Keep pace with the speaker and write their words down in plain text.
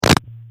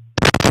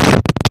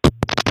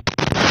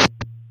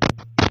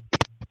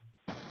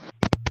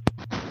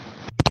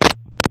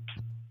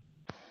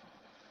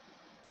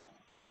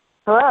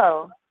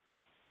Hello.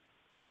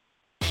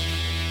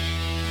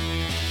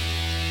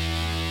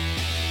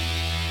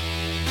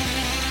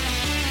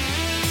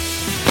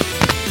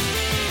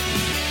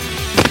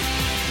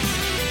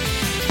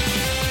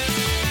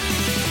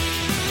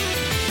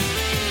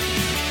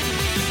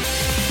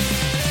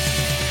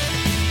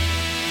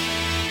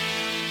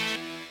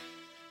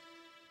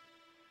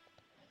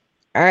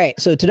 All right,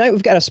 so tonight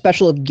we've got a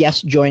special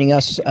guest joining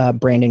us,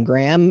 Brandon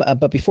Graham.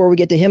 But before we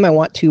get to him, I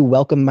want to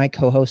welcome my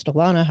co-host,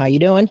 Alana. How you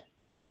doing?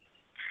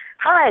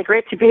 Hi,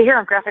 great to be here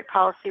on Graphic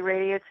Policy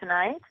Radio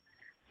tonight.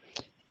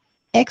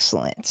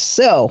 Excellent.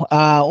 So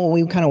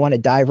we kind of want to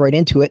dive right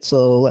into it.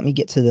 So let me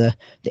get to the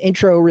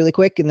intro really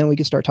quick, and then we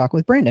can start talking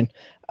with Brandon.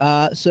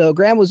 So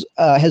Graham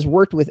has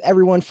worked with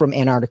everyone from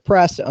Antarctic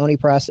Press to Oni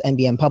Press,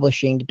 NBM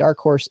Publishing, to Dark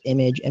Horse,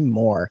 Image, and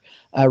more.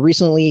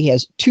 Recently, he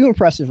has two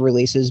impressive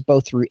releases,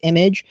 both through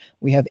Image.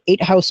 We have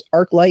 8 House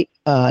Arclight,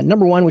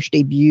 #1, which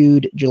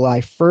debuted July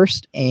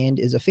 1st, and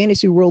is a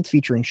fantasy world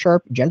featuring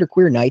sharp,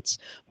 genderqueer knights,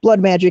 blood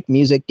magic,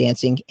 music,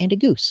 dancing, and a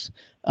goose.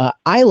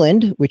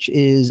 Island, which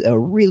is a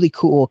really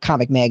cool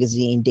comic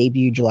magazine,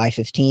 debuted July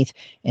 15th,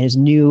 and his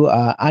new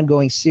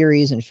ongoing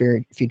series and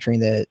featuring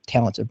the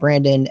talents of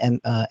Brandon,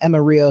 Emma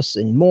Ríos,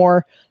 and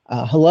more.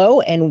 Hello,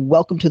 and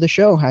welcome to the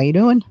show. How you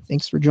doing?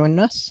 Thanks for joining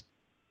us.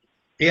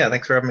 Yeah,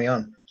 thanks for having me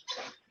on.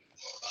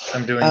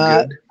 I'm doing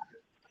good.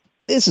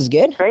 This is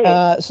good.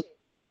 So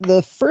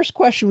the first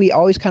question we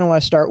always kind of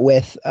want to start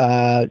with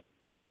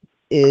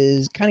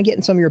is kind of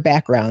getting some of your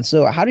background.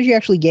 So how did you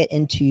actually get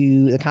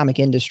into the comic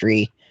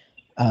industry?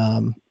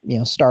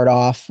 Start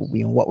off,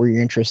 what were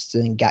your interests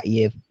and got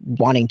you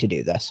wanting to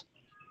do this?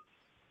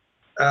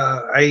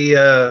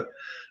 I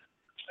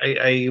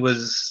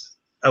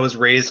was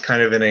raised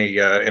kind of in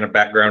a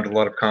background of a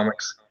lot of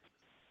comics.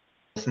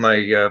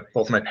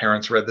 Both my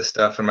parents read this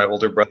stuff, and my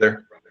older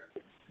brother.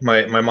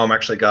 My mom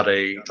actually got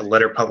a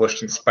letter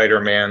published in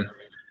Spider-Man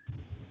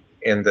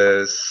in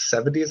the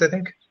 70s, I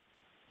think.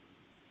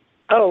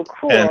 Oh,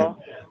 cool. And,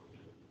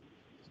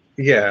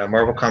 yeah,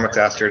 Marvel Comics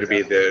asked her to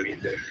be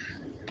the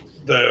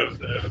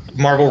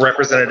Marvel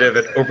representative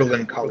at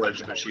Oberlin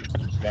College, but she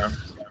turned it down.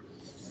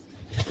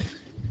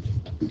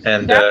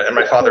 And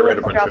my father read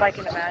a bunch of. I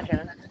can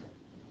imagine.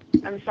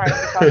 I'm sorry, my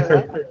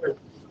father what?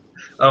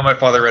 Oh, my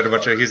father read a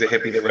bunch of. He's a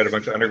hippie that read a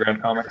bunch of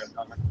underground comics.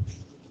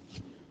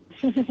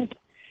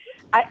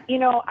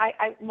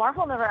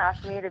 Marvel never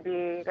asked me to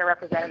be their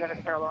representative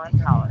at Sarah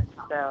Lawrence College,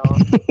 so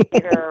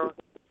either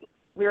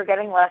we were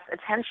getting less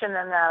attention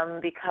than them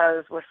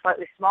because we're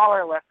slightly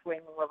smaller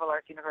left-wing liberal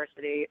arts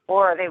university,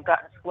 or they've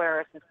gotten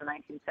squarer since the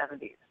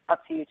 1970s.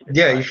 Up to you to decide.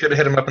 Yeah, you should have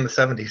hit them up in the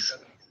 70s.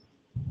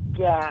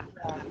 Yeah.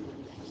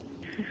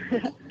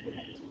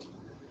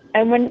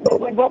 And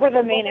what were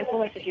the main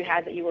influences you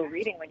had that you were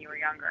reading when you were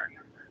younger?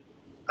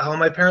 Oh,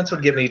 my parents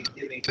would get me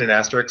an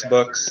Asterix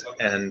books,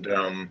 and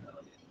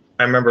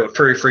I remember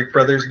Furry Freak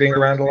Brothers being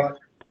around a lot.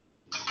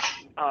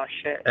 Oh,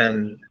 shit.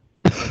 And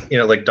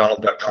like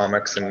Donald Duck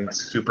comics and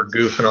Super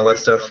Goof and all that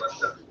stuff.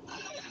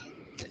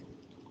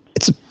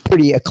 It's a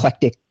pretty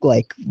eclectic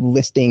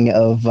listing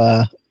of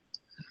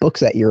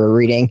books that you were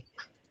reading.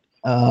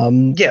 Yeah,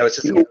 it was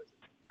just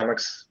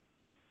comics.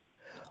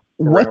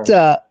 What?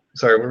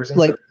 Sorry, what were you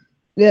saying?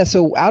 Yeah.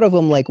 So out of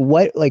them,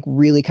 what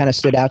really kind of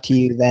stood out to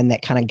you then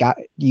that kind of got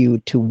you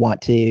to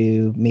want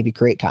to maybe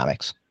create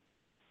comics?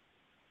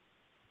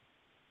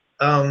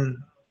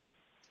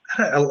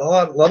 A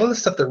lot of the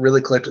stuff that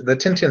really clicked. The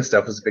Tintin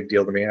stuff was a big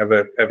deal to me. I have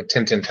a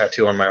Tintin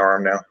tattoo on my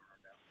arm now.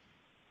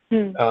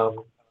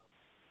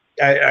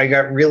 I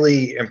got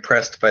really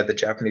impressed by the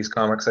Japanese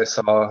comics I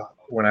saw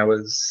when I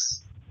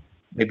was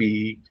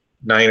maybe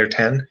 9 or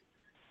 10.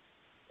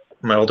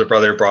 My older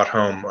brother brought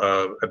home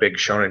a big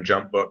Shonen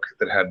Jump book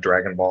that had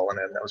Dragon Ball in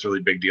it. And that was a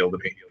really big deal to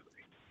me.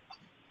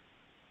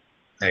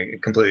 I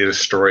completely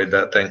destroyed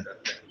that thing.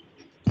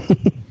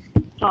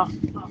 Huh.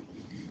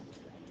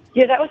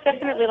 Yeah, that was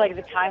definitely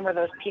the time where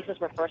those pieces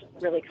were first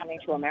really coming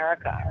to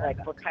America.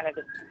 We're kind of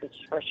this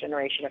first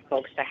generation of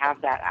folks to have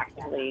that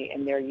actively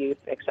in their youth,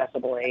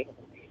 accessibly.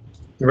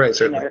 Right,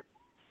 certainly. In their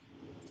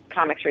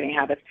comics reading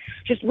habits.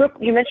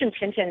 You mentioned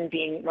Tintin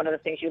being one of the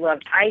things you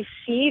loved. I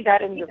see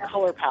that in your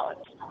color palette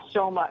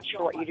so much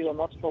for what you do on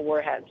multiple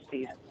warheads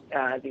these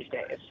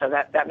days. So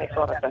that makes a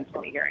lot of sense to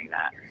me hearing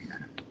that.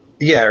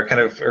 Yeah, or kind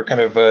of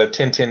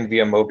Tintin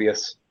via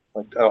Mobius,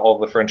 all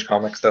the French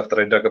comic stuff that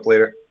I dug up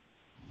later.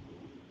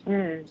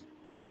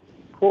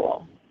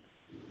 Cool.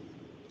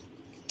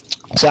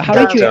 So how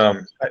did you?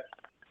 I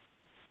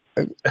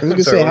was going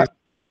to say,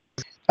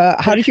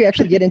 how did you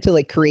actually get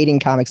into creating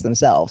comics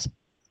themselves?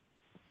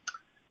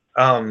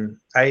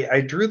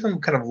 I drew them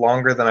kind of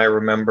longer than I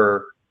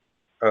remember.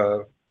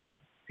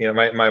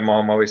 My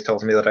mom always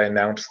tells me that I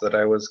announced that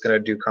I was going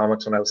to do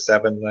comics when I was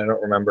 7, and I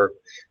don't remember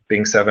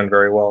being 7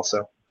 very well.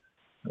 So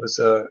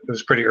it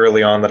was pretty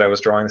early on that I was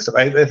drawing this stuff.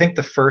 I think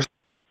the first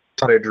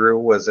one I drew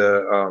was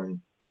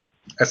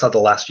I saw the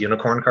Last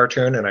Unicorn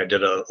cartoon, and I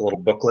did a little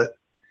booklet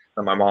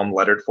that my mom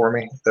lettered for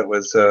me that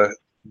was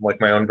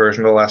my own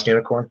version of the Last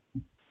Unicorn.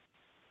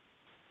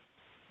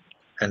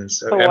 And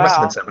so it must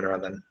have been 7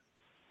 around then.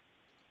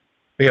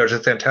 yeah, it was a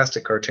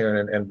fantastic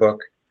cartoon and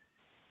book.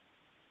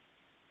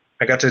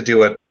 I got to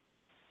do it.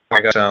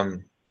 I got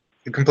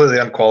completely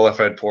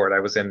unqualified for it. I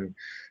was in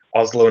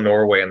Oslo,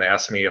 Norway, and they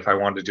asked me if I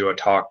wanted to do a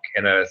talk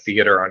in a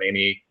theater on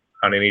any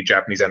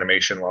Japanese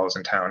animation while I was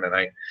in town, and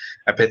I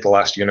picked The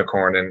Last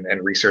Unicorn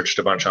and researched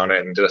a bunch on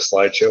it and did a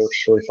slideshow,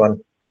 which was really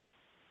fun.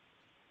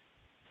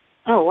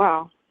 Oh,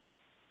 wow.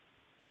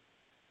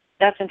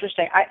 That's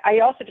interesting. I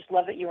also just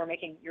love that you were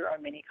making your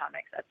own mini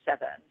comics at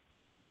 7.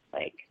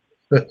 Like,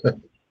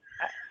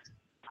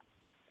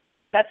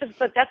 that's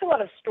a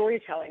lot of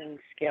storytelling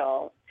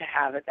skill to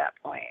have at that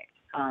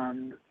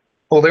point.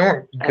 Well, they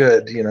weren't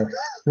good, you know.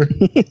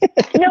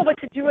 No, but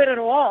to do it at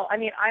all. I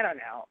mean, I don't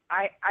know.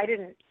 I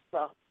didn't.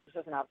 Well, this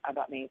isn't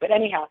about me, but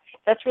anyhow,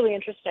 that's really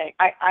interesting.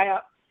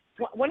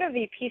 One of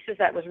the pieces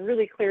that was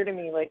really clear to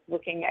me, like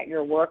looking at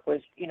your work,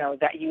 was, you know,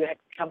 that you had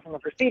come from a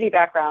graffiti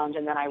background,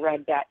 and then I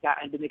read that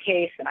had been the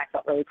case, and I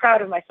felt really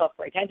proud of myself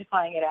for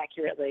identifying it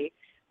accurately.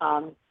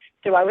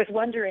 So I was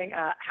wondering,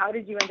 how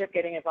did you end up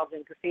getting involved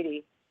in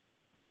graffiti?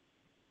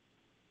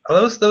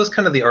 Well, that was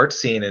kind of the art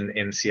scene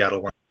in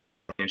Seattle when I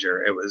was a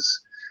teenager. It was,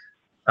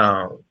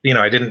 you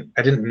know, I didn't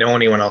know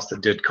anyone else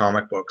that did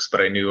comic books,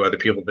 but I knew other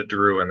people that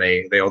drew, and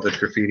they all did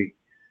graffiti.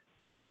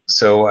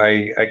 So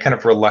I kind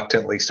of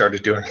reluctantly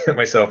started doing it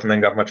myself, and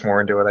then got much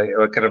more into it.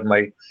 I kind of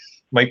my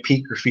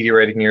peak graffiti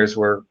writing years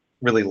were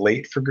really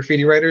late for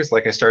graffiti writers.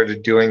 Like, I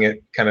started doing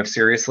it kind of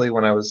seriously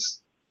when I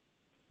was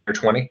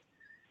 20,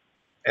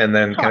 and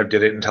then kind of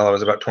did it until I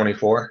was about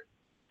 24.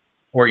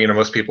 Or, you know,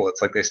 most people,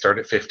 it's like they start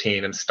at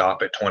 15 and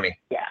stop at 20.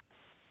 Yeah.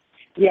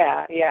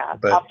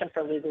 But, often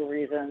for legal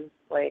reasons,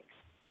 like.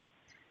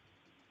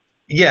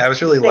 Yeah, I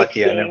was really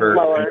lucky. I never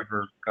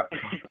got.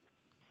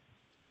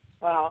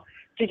 Wow.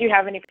 Did you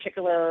have any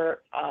particular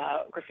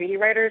graffiti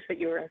writers that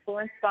you were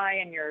influenced by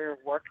in your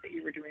work that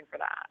you were doing for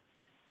that?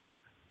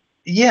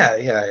 Yeah,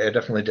 I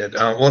definitely did.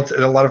 Well,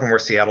 a lot of them were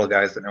Seattle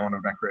guys that no one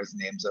would recognize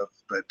the names of,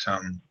 but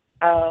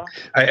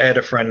I had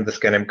a friend, this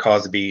guy named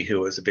Cosby, who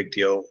was a big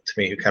deal to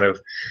me, who kind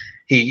of,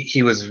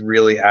 he was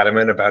really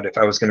adamant about if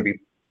I was going to be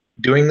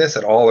doing this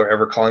at all or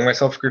ever calling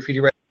myself a graffiti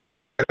writer,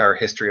 our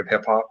history of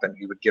hip hop, and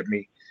he would give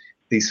me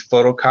these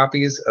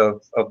photocopies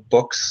of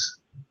books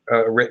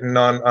written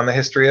on the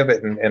history of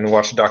it, and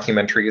watch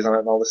documentaries on it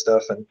and all this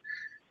stuff,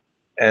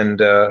 and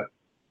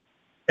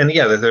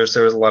yeah, there was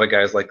a lot of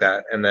guys like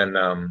that, and then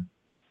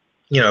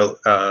you know,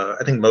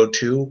 I think Mode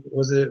 2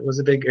 was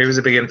a big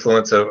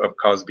influence of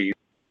Cosby.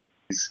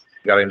 He's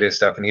got into his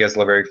stuff, and he has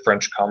a very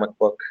French comic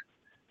book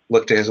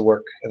look to his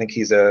work. I think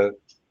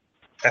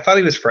I thought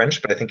he was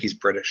French, but I think he's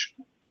British.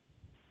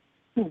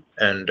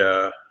 And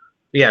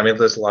yeah, I mean,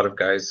 there's a lot of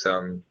guys.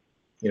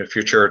 You know,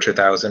 Future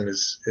 2000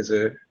 is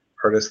a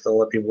artist that a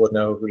lot of people would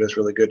know, who does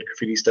really good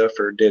graffiti stuff,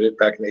 or did it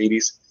back in the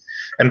 80s.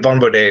 And Bon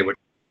Baudet, which,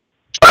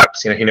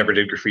 you know, he never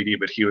did graffiti,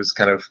 but he was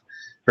kind of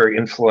very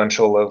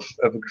influential of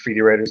the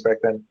graffiti writers back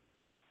then.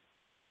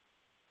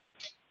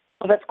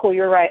 Well, that's cool.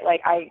 You're right.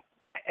 Like,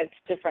 it's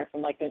different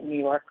from like the New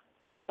York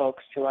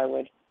folks who I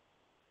would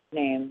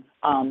name.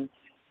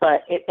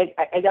 But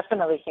I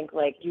definitely think,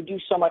 like, you do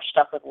so much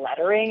stuff with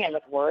lettering and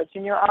with words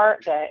in your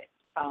art that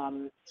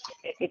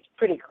it's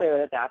pretty clear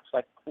that that's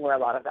like where a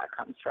lot of that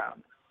comes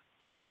from.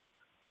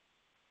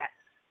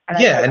 And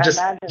yeah, and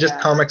just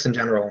comics in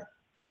general.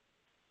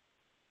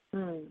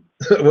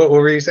 What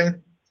were you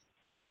saying?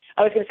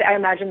 I was going to say, I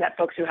imagine that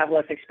folks who have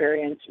less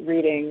experience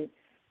reading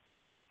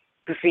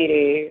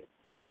graffiti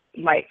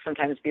might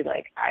sometimes be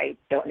like, I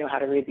don't know how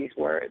to read these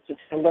words.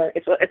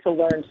 It's a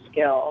learned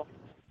skill,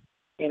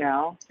 you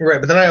know? Right,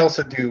 but then I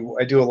also do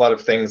a lot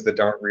of things that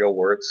aren't real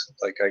words.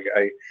 Like,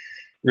 I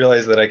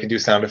realize that I can do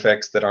sound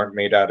effects that aren't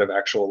made out of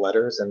actual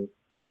letters, and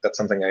that's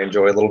something I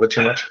enjoy a little bit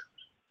too much.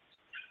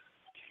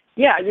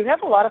 Yeah, you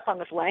have a lot of fun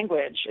with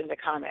language in the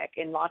comic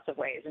in lots of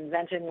ways,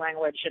 inventing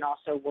language and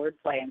also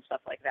wordplay and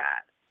stuff like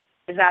that.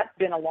 Has that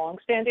been a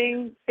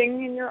long-standing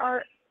thing in your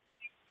art?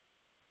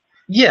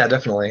 Yeah,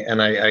 definitely.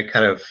 And I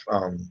kind of,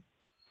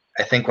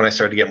 I think when I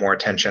started to get more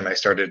attention, I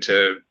started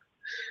to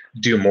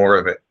do more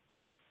of it.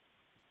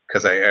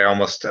 Because I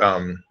almost,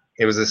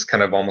 it was this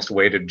kind of almost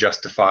way to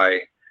justify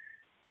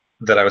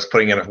that I was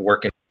putting enough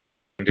work in.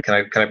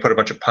 Can I put a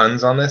bunch of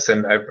puns on this?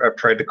 And I've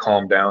tried to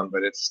calm down,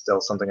 but it's still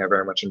something I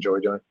very much enjoy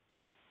doing.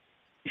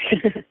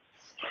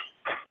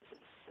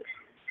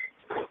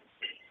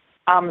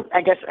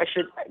 I guess I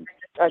should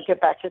get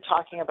back to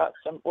talking about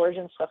some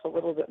origin stuff a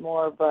little bit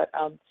more. But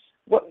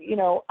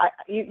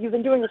you've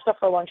been doing this stuff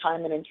for a long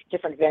time and in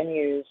different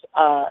venues.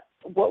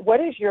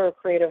 What is your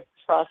creative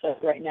process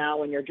right now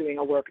when you're doing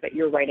a work that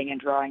you're writing and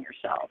drawing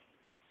yourself?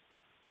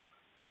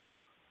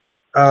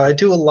 I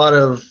do a lot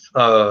of.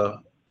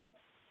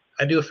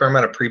 I do a fair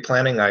amount of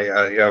pre-planning. I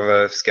have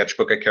a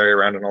sketchbook I carry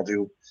around, and I'll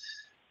do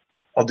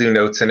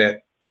notes in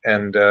it,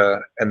 and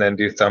then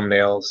do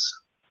thumbnails.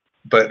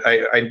 But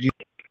I do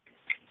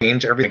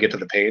change everything I get to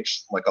the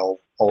page. Like, I'll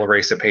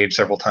erase a page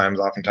several times,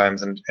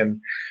 oftentimes, and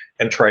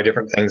try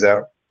different things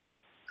out.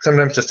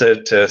 Sometimes just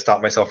to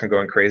stop myself from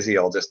going crazy,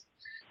 I'll just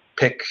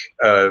pick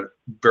a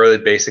really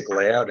basic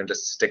layout and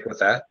just stick with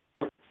that.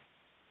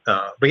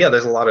 But yeah,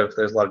 there's a lot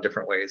of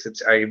different ways.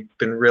 I've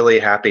been really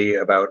happy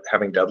about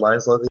having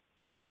deadlines lately.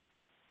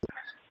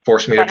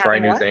 Forced me to try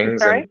new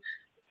things and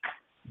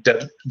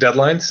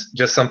deadlines.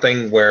 Just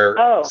something where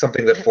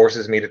something that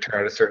forces me to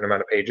turn out a certain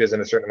amount of pages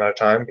in a certain amount of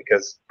time,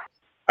 because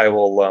I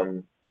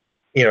will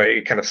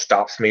it kind of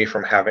stops me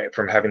from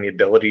having the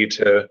ability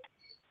to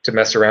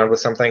mess around with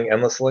something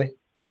endlessly.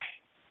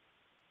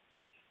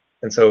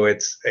 And so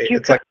it's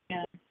like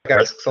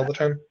risks all the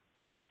time.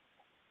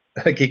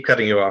 I keep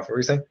cutting you off. What were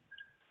you saying?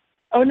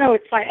 Oh no,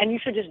 it's fine, and you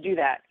should just do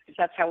that because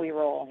that's how we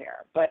roll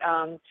here. But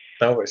I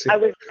was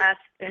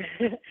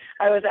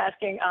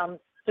asking,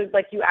 so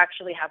like you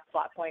actually have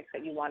plot points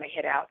that you want to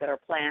hit out that are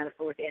planned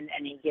for within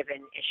any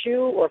given issue,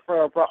 or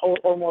for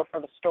or more for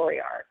the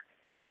story arc?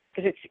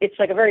 Because it's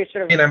like a very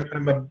sort of. I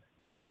mean,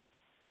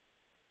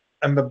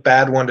 I'm a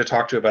bad one to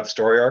talk to about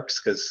story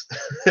arcs because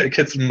it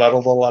gets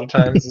muddled a lot of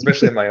times,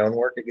 especially in my own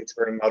work. It gets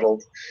very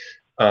muddled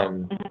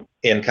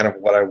in kind of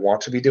what I want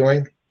to be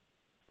doing.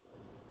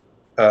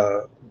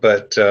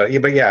 But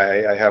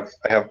I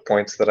have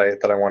points that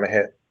I want to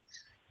hit.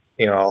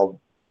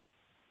 I'll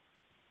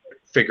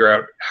figure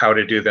out how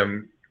to do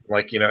them.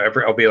 Like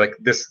I'll be like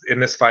this in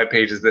this 5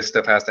 pages. This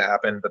stuff has to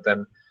happen, but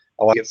then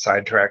I'll get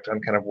sidetracked on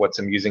kind of what's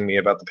amusing me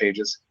about the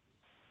pages.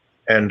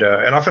 And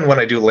often when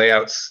I do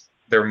layouts,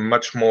 they're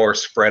much more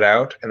spread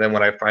out. And then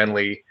when I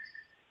finally,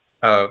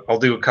 I'll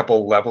do a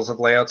couple levels of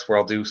layouts where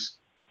I'll do,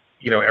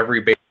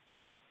 every base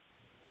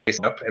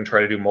up and try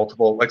to do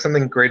multiple. Like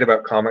something great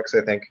about comics,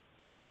 I think,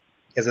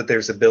 is that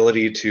there's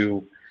ability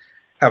to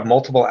have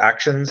multiple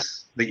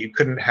actions that you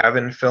couldn't have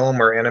in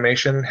film or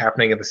animation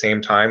happening at the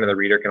same time, and the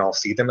reader can all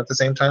see them at the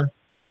same time.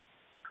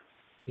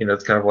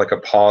 It's kind of like a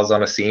pause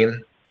on a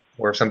scene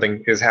where if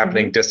something is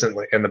happening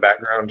distantly in the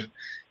background,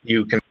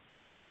 you can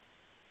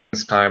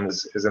time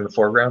is in the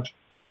foreground.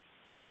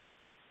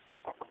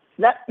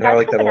 I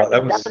like that a lot.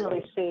 That was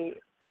definitely see.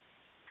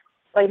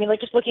 Like, I mean,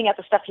 like just looking at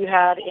the stuff you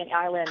had in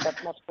Island,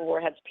 that multiple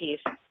warheads piece,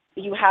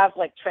 you have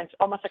like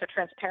almost like a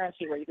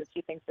transparency where you can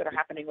see things that are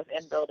happening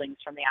within buildings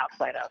from the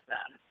outside of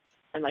them,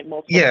 and like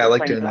multiple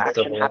frames of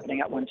action happening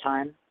at one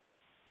time.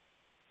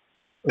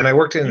 And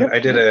I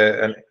did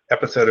an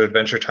episode of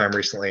Adventure Time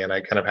recently, and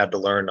I kind of had to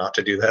learn not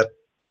to do that.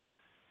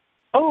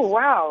 Oh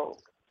wow!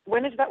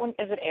 When is that one?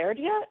 Is it aired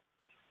yet?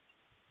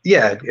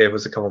 Yeah, it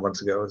was a couple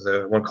months ago. It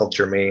was one called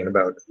Jermaine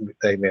about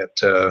they met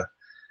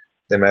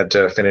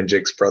Finn and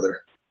Jake's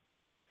brother.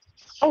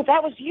 Oh,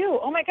 that was you!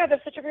 Oh my God,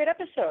 that's such a great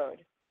episode.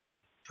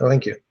 Oh,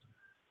 thank you.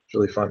 It's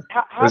really fun.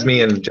 It was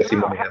me and Jesse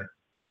Moynihan.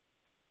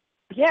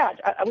 Yeah,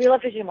 we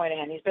love Jesse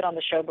Moynihan. He's been on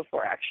the show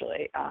before,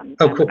 actually.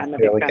 Oh, cool. I'm a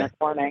big fan of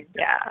forming.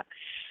 Yeah.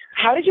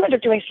 How did you end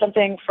up doing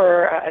something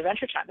for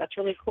Adventure Time? That's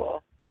really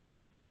cool.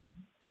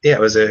 Yeah,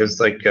 it was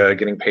like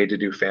getting paid to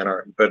do fan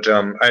art. But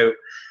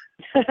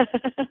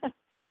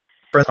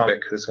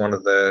Brent, who's one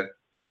of the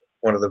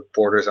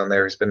boarders on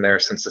there, has been there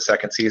since the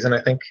 2nd season,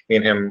 I think. Me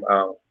and him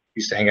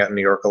used to hang out in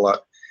New York a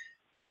lot,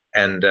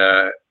 and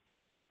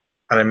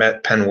I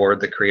met Penn Ward,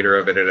 the creator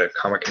of it, at a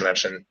comic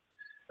convention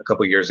a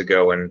couple years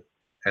ago, and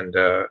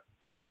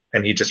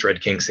he just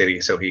read King City,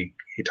 so he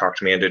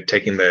talked me into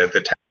taking the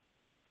test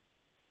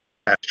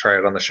to try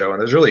it on the show, and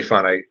it was really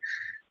fun.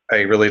 I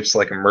really just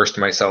like immersed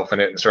myself in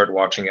it and started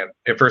watching it.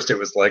 At first, it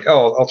was like,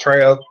 oh, I'll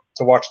try out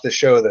to watch this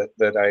show that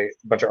a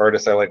bunch of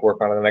artists I like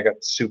work on, and then I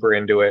got super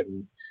into it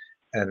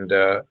and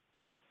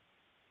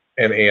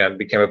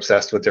became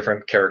obsessed with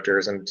different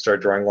characters and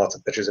started drawing lots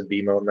of pictures of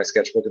BMO in my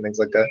sketchbook and things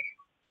like that.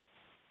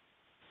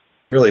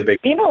 Really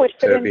big. BMO would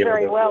fit in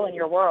very well in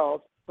your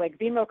world. Like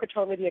BMO could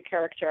totally be a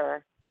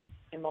character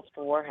in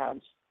multiple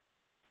warheads.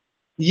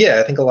 Yeah,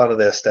 I think a lot of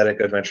the aesthetic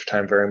of Adventure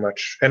Time very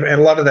much, and a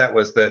lot of that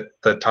was that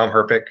Tom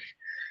Herpick,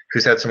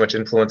 who's had so much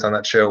influence on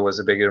that show, was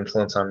a big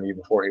influence on me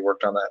before he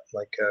worked on that.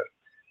 Like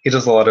he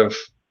does a lot of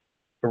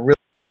really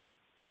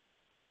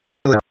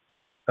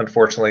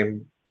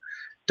unfortunately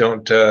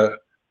don't a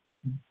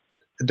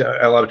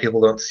lot of people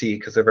don't see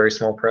because they're very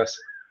small press.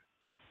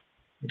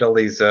 All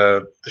these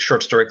the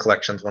short story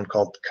collections, one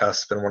called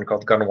Cusp and one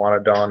called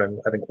Gondwana Dawn,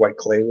 and I think White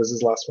Clay was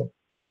his last one.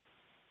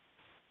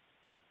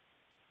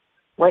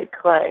 White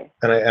Clay.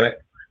 And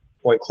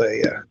White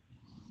Clay, yeah.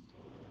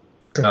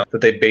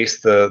 That they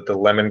based the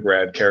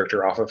Lemongrad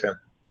character off of him.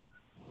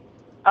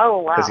 Oh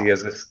wow! Because he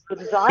has this. The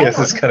design, he has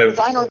this kind of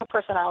design or the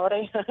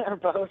personality, or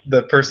both.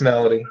 The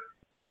personality.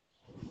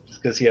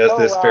 Because he has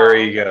this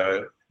very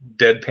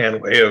deadpan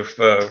way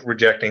of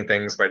rejecting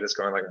things by just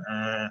going like.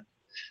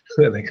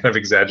 And they kind of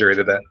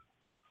exaggerated that.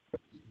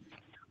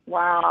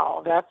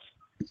 Wow, that's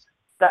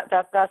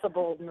a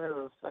bold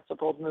move. That's a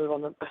bold move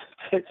on the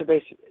to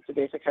base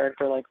a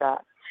character like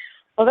that.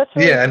 Well, that's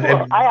really cool.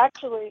 And I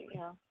actually,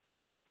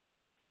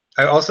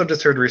 I also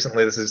just heard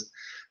recently, this is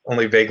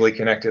only vaguely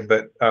connected,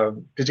 but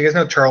did you guys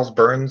know Charles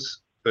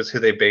Burns was who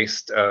they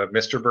based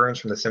Mr. Burns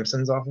from The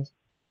Simpsons off of?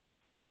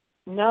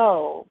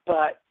 No,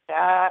 but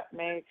that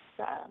makes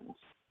sense.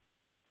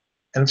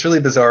 And it's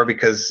really bizarre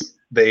because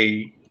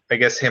I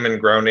guess him and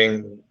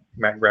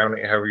Matt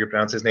Groening, however you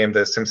pronounce his name,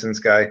 the Simpsons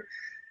guy,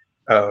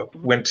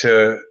 went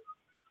to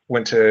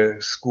went to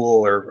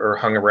school or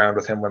hung around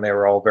with him when they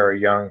were all very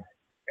young,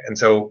 and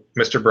so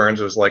Mr.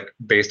 Burns was like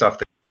based off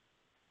the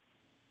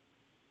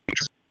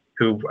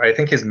who I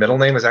think his middle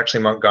name is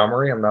actually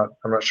Montgomery. I'm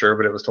not sure,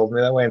 but it was told to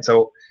me that way. And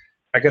so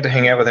I got to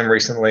hang out with him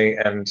recently,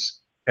 and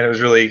it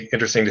was really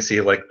interesting to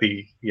see like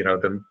the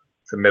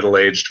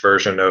middle-aged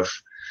version of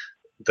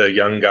the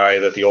young guy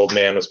that the old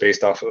man was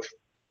based off of.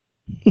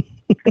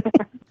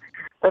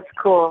 That's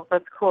cool.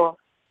 That's cool.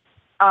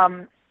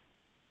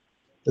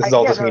 This is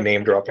all just me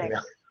name dropping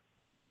now.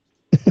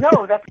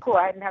 No, that's cool.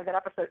 I didn't have that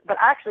episode. But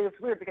actually, it's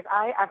weird because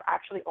I have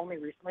actually only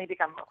recently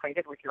become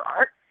acquainted with your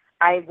art.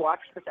 I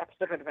watched this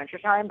episode of Adventure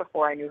Time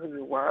before I knew who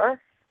you were.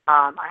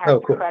 I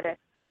have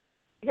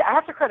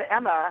to credit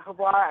Emma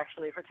Houbois,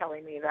 actually, for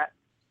telling me that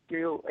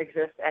you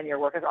exist and your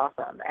work is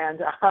awesome.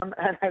 And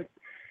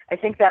I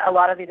think that a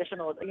lot of the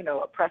additional,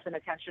 press and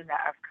attention that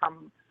have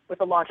come with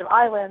the launch of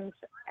Island.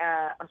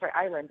 I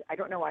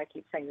don't know why I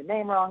keep saying the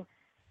name wrong.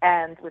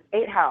 And with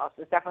 8 House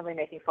is definitely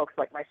making folks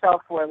like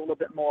myself who are a little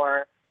bit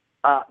more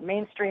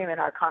mainstream in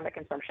our comic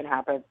consumption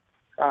habits,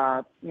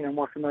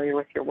 more familiar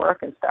with your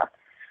work and stuff.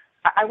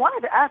 I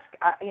wanted to ask,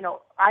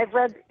 I've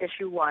read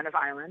issue 1 of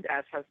Island,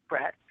 as has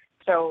Brett.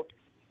 So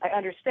I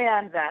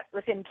understand that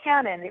within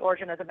canon, the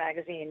origin of the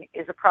magazine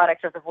is a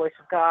product of the voice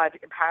of God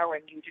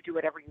empowering you to do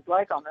whatever you'd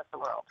like on this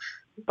world.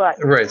 But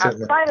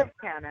outside of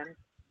canon,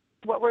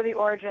 what were the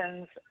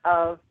origins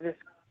of this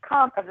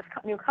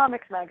new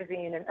comics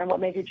magazine, and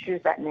what made you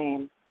choose that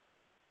name?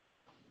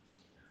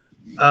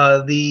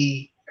 I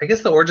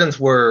guess the origins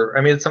were,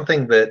 it's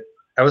something that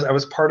I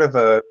was part of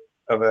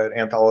an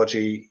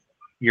anthology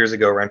years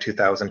ago around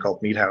 2000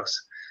 called Meat House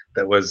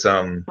that was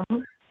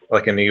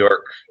like a New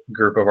York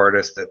group of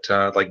artists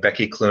that like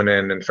Becky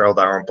Cloonan and Farrell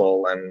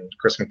Dalrymple and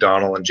Chris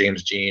McDonnell and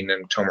James Jean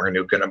and Tomer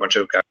Hanukkah and a bunch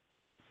of guys.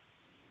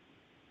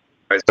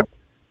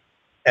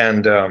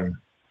 And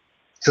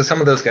so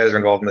some of those guys are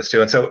involved in this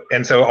too.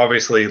 And so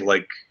obviously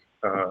like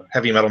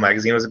Heavy Metal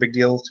Magazine was a big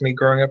deal to me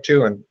growing up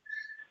too. And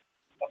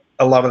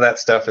a lot of that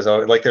stuff is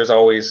always, like there's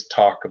always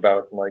talk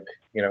about like,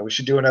 we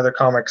should do another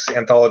comics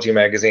anthology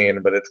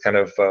magazine, but it's kind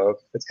of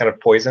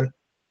poison.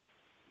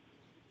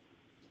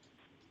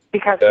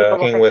 Because people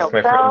think they'll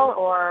sell,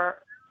 or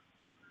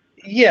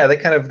yeah, they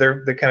kind of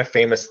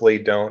famously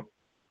don't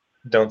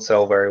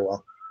sell very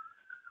well.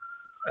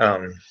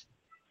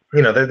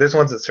 There's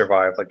ones that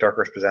survive, like Dark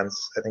Horse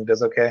Presents, I think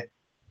does okay,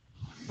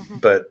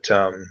 but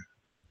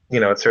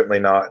it's certainly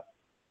not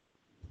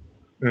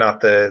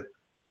the.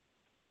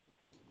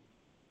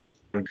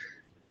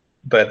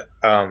 But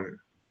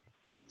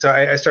so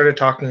I started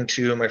talking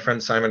to my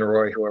friend Simon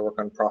Roy, who I work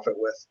on Profit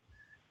with,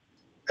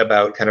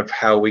 about kind of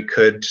how we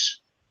could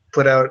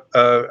put out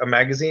a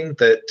magazine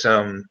that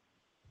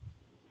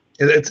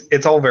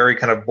it's all very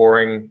kind of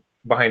boring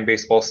behind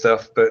baseball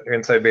stuff, but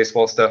inside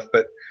baseball stuff,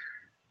 but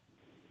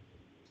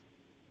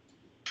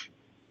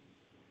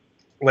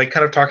like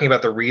kind of talking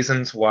about the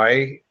reasons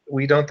why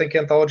we don't think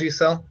anthologies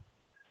sell.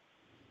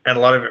 And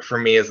a lot of it for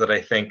me is that I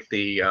think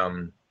the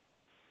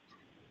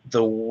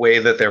way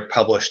that they're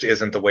published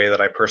isn't the way that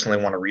I personally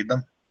want to read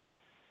them.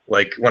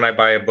 Like when I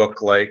buy a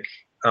book like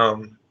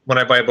Dark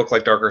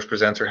Horse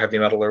Presents or Heavy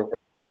Metal or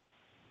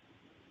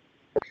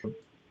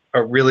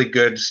a really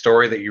good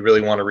story that you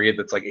really want to read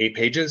that's like 8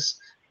 pages,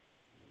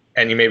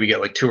 and you maybe get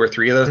like 2 or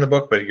 3 of those in the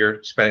book, but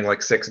you're spending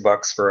like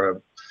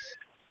 $6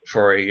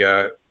 for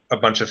a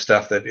bunch of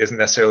stuff that isn't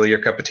necessarily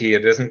your cup of tea. It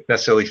doesn't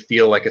necessarily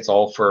feel like it's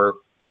all for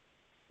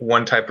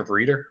one type of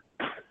reader.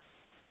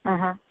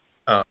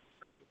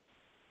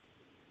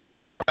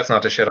 That's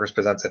not to shit on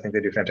Presents. I think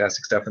they do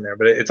fantastic stuff in there,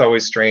 but it's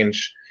always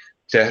strange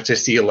to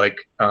see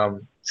like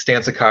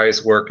Stan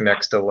Sakai's work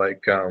next to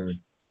like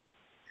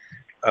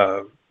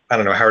I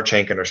don't know, Howard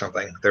Schenken or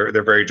something. They're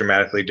very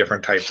dramatically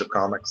different types of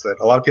comics that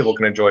a lot of people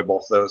can enjoy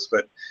both those,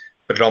 but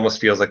it almost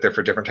feels like they're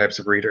for different types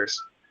of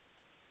readers.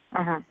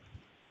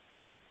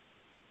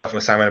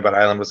 With Simon about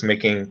Island was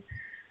making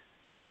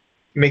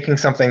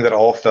something that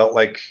all felt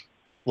like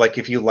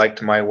if you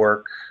liked my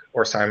work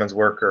or Simon's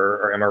work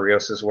or Emma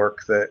Ríos'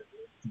 work, that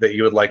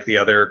you would like the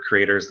other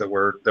creators that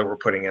we're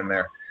putting in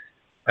there.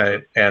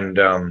 And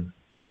so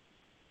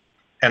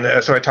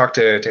I talked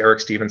to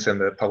Eric Stevenson,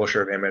 the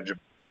publisher of Image,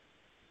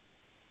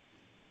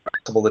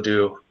 possible to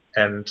do,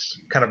 and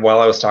kind of while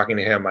I was talking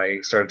to him,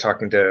 I started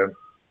talking to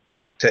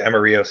Emma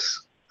Ríos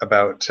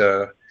about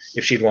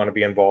if she'd want to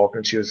be involved,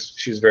 and she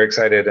was very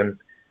excited, and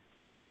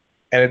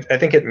I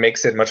think it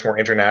makes it much more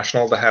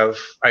international to have.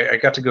 I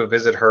got to go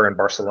visit her in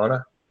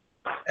Barcelona,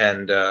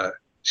 and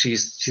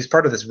she's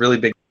part of this really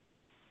big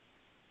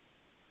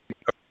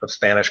of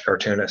Spanish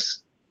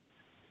cartoonists,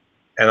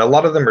 and a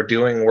lot of them are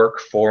doing work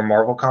for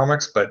Marvel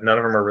Comics, but none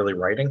of them are really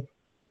writing.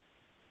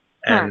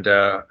 And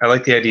I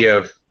like the idea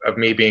of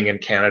me being in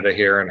Canada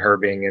here and her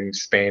being in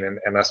Spain,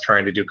 and us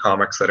trying to do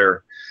comics that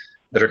are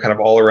kind of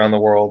all around the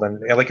world.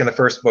 And like in the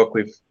first book,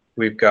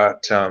 we've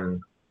got a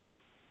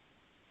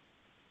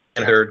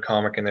third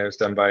comic in there is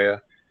done by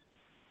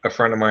a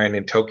friend of mine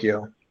in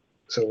Tokyo.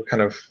 So we're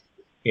kind of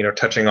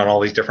touching on all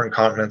these different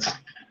continents.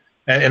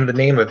 And the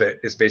name of it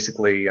is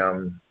basically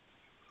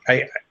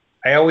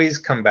I always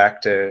come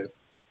back to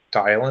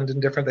Island in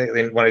different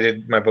things. When I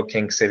did my book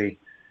King City,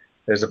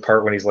 there's a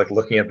part when he's like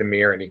looking at the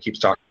mirror and he keeps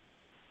talking.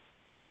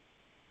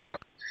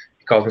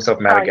 He calls himself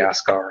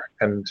Madagascar.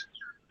 And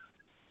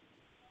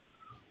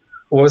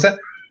what was that?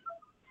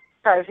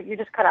 Sorry, you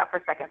just cut out for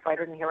a second, so I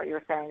didn't hear what you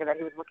were saying. That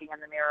he was looking in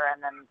the mirror,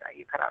 and then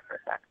you cut out for a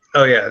sec.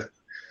 Oh yeah,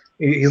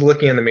 he's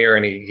looking in the mirror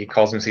and he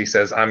calls him. He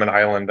says, "I'm an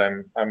island.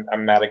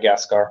 I'm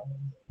Madagascar,"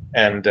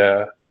 and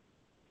there's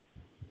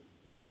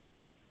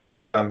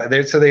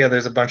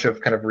a bunch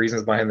of kind of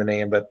reasons behind the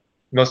name, but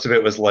most of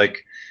it was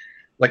like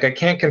I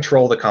can't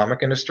control the comic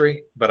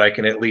industry, but I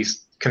can at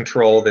least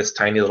control this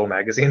tiny little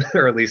magazine,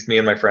 or at least me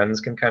and my friends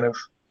can kind of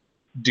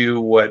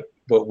do what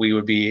we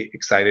would be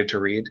excited to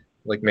read,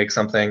 like make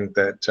something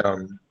that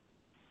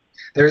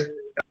there's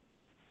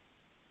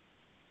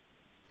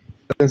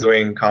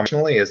doing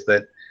conventionally is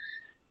that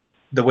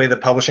the way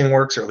that publishing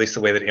works, or at least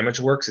the way that Image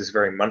works, is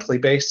very monthly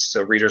based.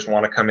 So readers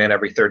want to come in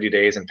every 30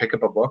 days and pick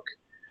up a book,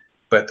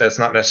 but that's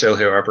not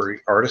necessarily how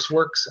every artist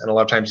works. And a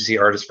lot of times you see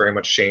artists very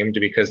much shamed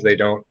because they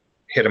don't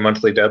hit a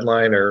monthly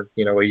deadline, or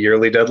a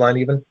yearly deadline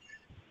even.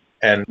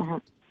 And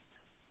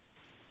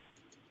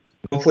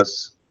hopefully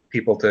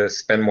people to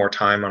spend more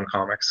time on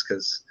comics,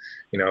 because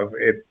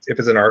if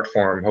it's an art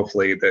form,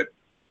 hopefully that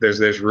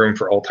there's room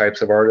for all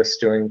types of artists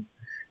doing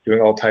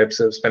all types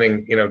of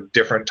spending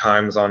different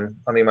times on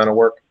the amount of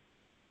work.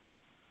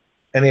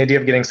 And the idea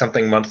of getting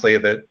something monthly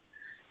that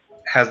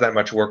has that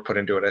much work put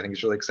into it, I think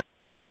is really exciting.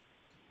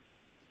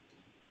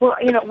 Well,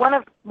 one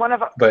of the one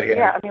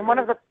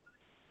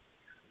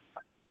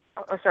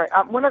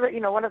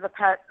of the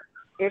pet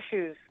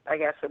issues, I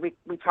guess, that we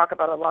talk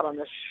about a lot on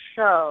this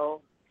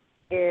show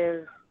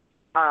is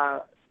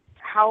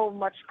how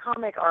much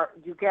comic art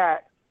you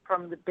get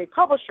from the big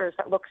publishers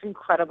that looks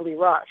incredibly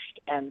rushed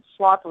and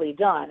sloppily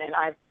done. And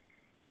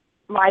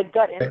my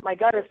gut is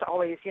to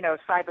always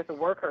side with the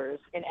workers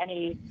in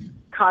any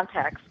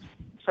context.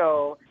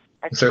 So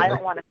I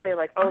don't want to say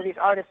like, oh, these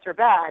artists are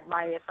bad.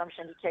 My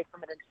assumption to take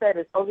from it instead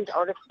is, oh, these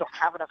artists don't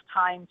have enough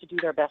time to do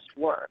their best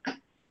work,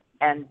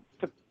 and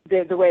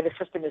the way the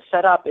system is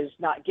set up is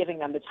not giving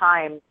them the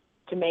time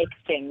to make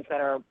things that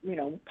are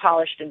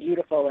polished and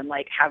beautiful and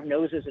like have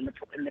noses in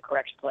the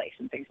correct place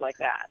and things like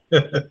that.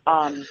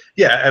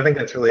 Yeah, I think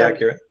that's really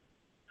accurate.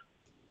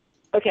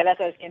 Okay, that's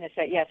what I was going to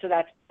say. Yeah, so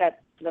that's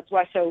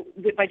why. So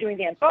by doing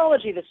the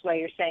anthology this way,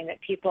 you're saying that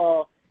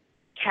people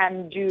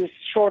can do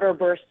shorter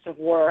bursts of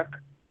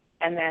work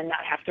and then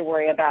not have to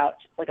worry about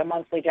like a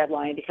monthly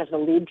deadline because the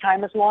lead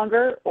time is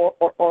longer, or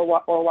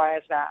why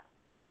is that?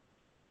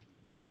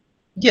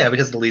 Yeah,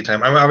 because the lead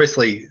time. I mean,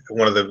 obviously,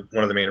 one of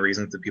the main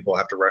reasons that people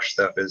have to rush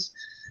stuff is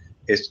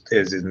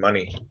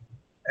money,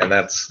 and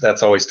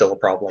that's always still a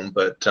problem.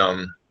 But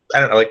I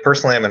don't know. Like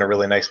personally, I'm in a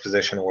really nice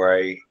position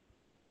where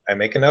I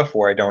make enough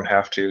where I don't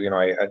have to.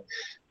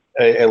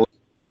 I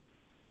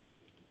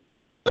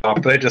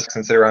just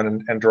can sit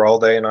around and draw all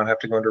day and not have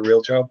to go into a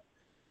real job,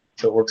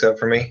 so it works out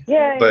for me.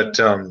 Yeah. But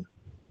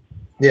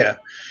yeah.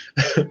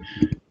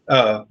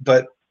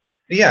 But.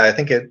 Yeah, I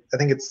think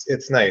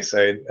it's nice.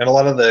 And a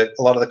lot of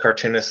the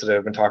cartoonists that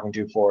I've been talking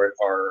to for it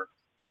are,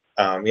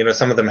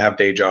 some of them have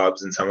day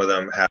jobs and some of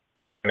them have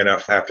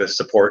to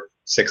support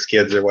 6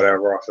 kids or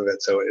whatever off of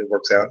it, so it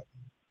works out.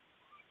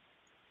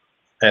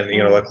 And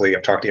luckily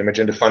I've talked Image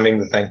into funding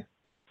the thing.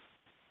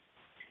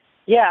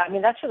 Yeah, I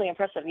mean that's really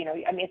impressive.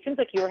 It seems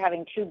like you were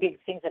having 2 big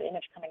things at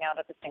Image coming out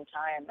at the same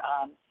time.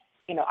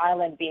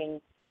 Island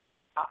being,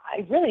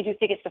 I really do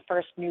think it's the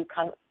first new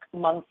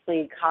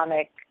monthly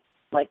comic,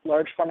 like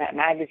large format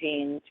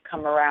magazine to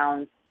come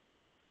around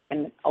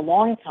in a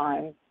long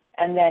time.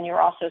 And then you're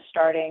also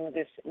starting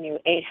this new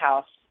 8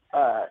 House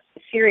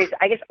series.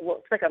 I guess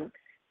it's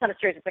not a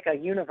series, it's like a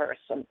universe.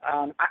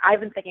 I've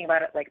been thinking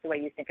about it like the way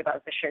you think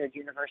about the shared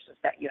universes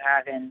that you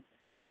have in,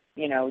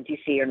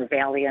 DC or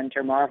Valiant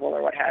or Marvel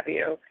or what have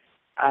you.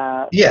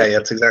 Yeah,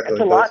 it's exactly.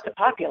 It's a lot to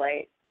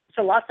populate.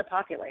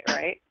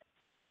 Right?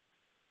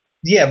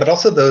 Yeah, but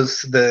also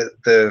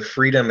the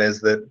freedom is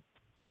that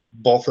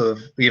both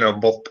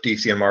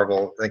DC and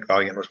Marvel, I think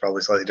Valiant was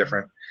probably slightly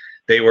different.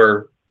 They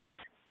were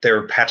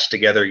patched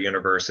together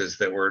universes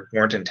that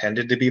weren't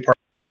intended to be part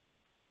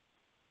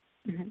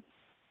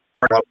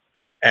of.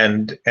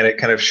 And it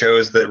kind of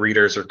shows that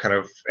readers are kind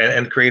of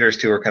and creators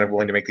too are kind of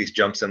willing to make these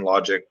jumps in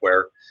logic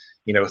where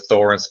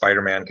Thor and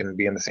Spider-Man can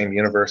be in the same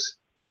universe,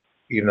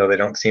 even though they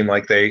don't seem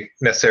like they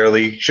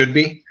necessarily should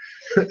be.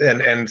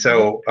 and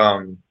so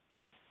a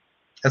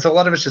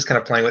lot of it's just kind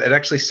of playing with it.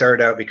 Actually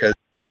started out because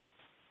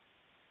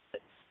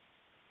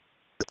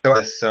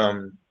this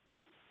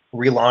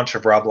relaunch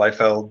of Rob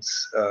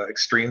Liefeld's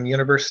Extreme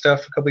Universe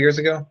stuff a couple years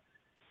ago,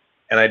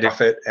 and I did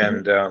it,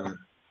 and I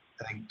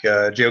think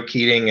Joe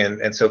Keating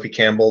and Sophie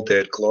Campbell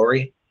did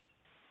Glory,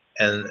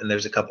 and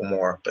there's a couple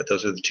more, but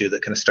those are the 2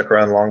 that kind of stuck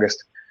around the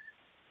longest.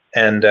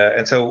 And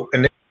so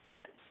and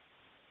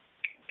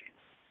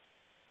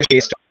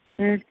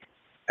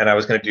I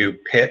was going to do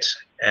Pit,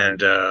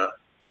 and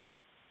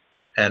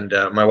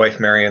my wife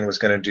Marion was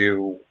going to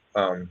do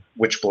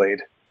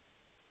Witchblade.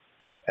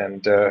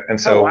 And so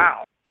oh,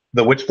 wow.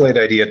 the Witchblade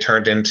idea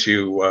turned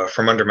into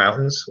From Under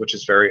Mountains, which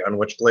is very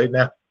un-Witchblade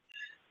now,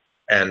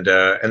 and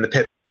the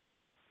Pit.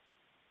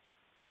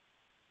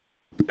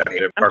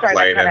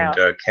 Arclight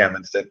and Cam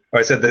instead. Oh,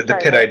 I said the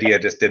Pit idea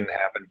just didn't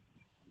happen.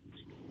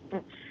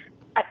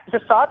 The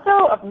thought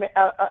though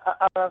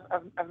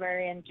of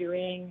Marianne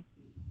doing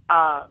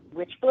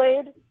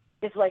Witchblade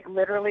is like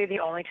literally the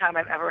only time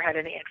I've ever had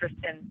any interest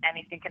in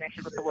anything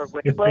connected with the word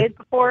Witchblade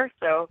before.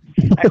 So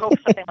I hope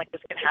something like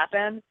this can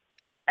happen.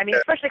 I mean,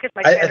 especially because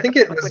my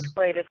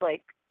Witchblade is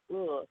like,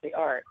 ooh, the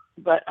art.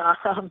 But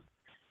I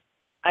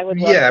would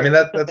love I mean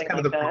that's kind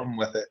of the problem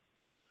with it.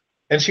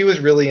 And she was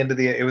really into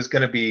it was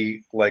going to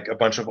be like a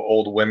bunch of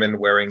old women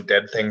wearing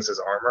dead things as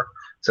armor.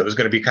 So it was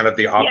going to be kind of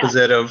the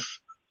opposite of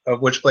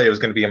Witchblade. It was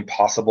going to be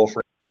impossible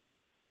for.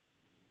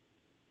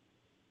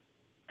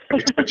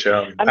 Which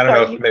I don't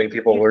know if many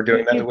people were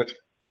doing that.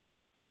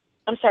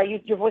 I'm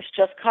sorry, your voice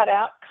just cut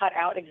out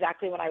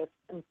exactly when I'm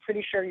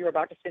pretty sure you were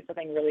about to say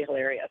something really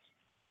hilarious.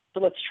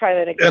 So let's try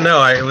that again. No,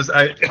 I was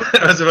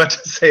about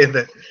to say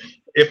that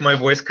if my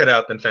voice cut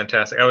out, then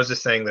fantastic. I was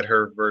just saying that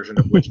her version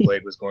of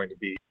Witchblade was going to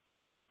be.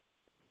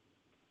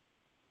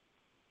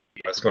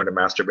 I was going to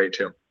masturbate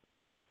to,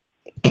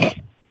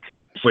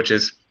 which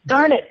is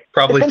darn it.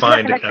 Probably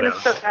fine to cut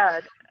out. So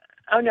bad.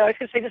 Oh no, I was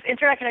going to say this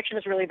internet connection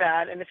is really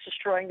bad, and it's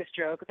destroying this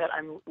joke that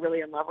I'm really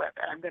in love with.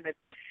 And I'm gonna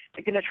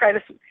try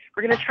this.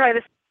 We're gonna try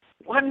this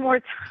one more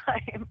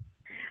time.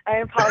 I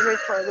apologize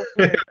for our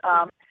listeners.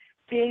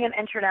 Being an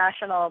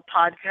international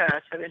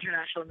podcast of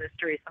international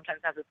mystery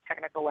sometimes has its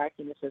technical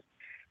wackinesses.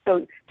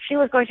 So she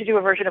was going to do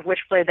a version of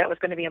Witchblade that was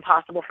going to be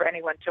impossible for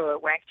anyone to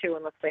wank to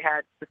unless they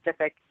had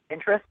specific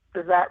interests.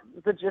 Is that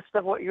the gist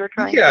of what you were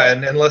trying to say? Yeah,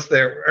 and unless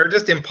they're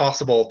just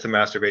impossible to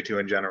masturbate to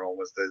in general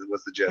was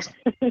the gist.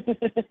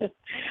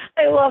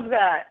 I love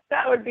that.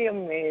 That would be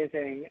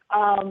amazing.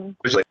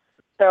 But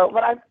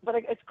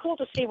it's cool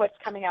to see what's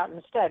coming out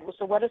instead.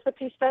 So what is the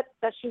piece that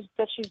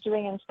she's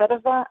doing instead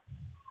of that?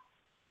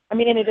 I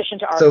mean, in addition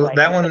to Arclight, so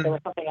that one, there was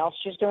something else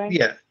she's doing.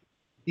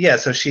 Yeah.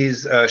 So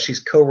she's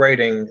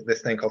co-writing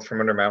this thing called From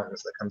Under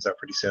Mountains that comes out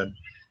pretty soon.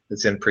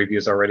 It's in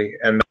previews already,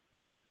 and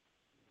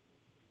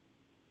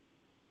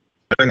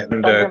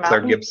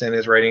Claire Gibson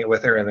is writing it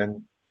with her, and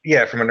then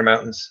From Under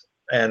Mountains,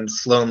 and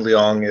Sloan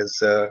Leong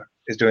is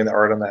doing the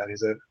art on that.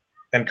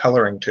 And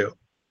coloring too.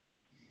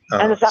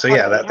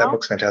 That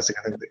book's fantastic.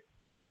 I think.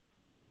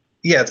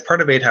 It's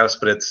part of 8 House,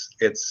 but its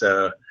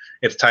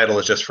title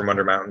is just From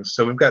Under Mountains.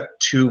 So we've got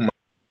 2.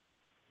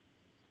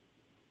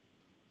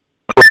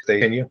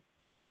 If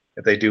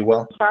they do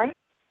well. Sorry?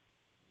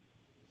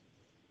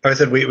 I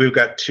said we've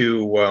got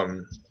two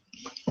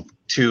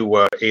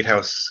 8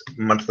 House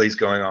monthlies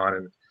going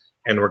on,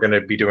 and we're going to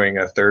be doing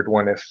a third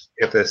one if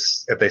they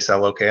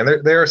sell okay,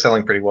 and they are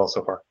selling pretty well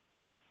so far.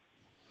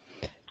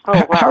 Oh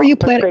wow! How are you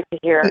planning? Great to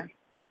hear.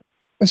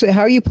 So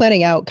how are you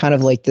planning out kind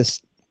of like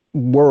this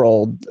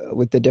world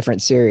with the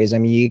different series? I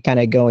mean, you kind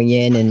of going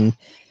in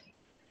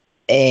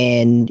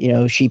and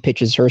she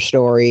pitches her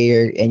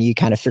story, and you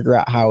kind of figure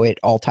out how it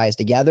all ties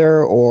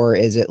together, or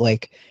is it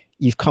like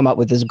you've come up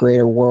with this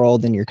greater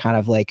world and you're kind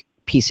of like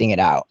piecing it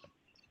out,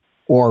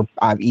 or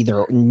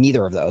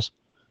neither of those?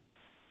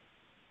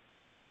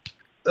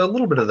 A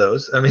little bit of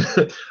those. I mean,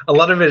 a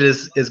lot of it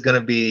is going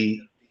to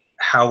be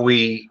how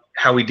we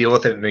deal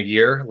with it in a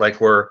year. Like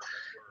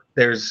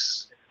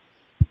there's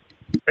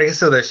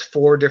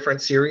 4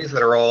 different series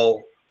that are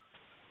all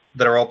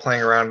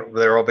playing around.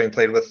 They're all being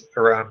played with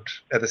around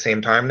at the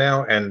same time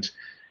now, and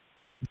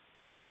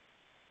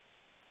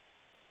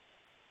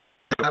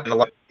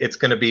it's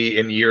going to be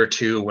in year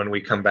 2 when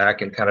we come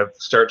back and kind of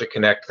start to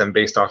connect them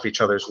based off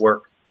each other's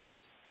work.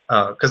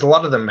 Because a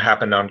lot of them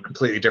happened on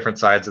completely different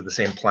sides of the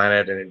same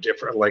planet and in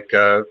different, like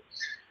Emma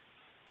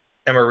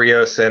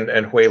Ríos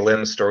and Hui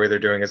Lin's story they're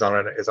doing is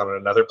on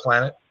another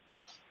planet.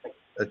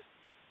 That's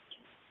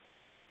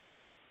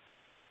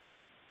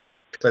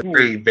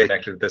pretty big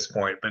connected at this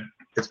point, but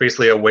it's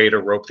basically a way to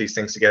rope these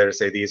things together to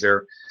say these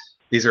are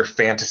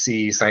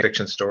fantasy science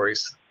fiction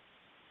stories.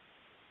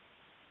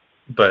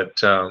 But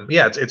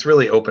it's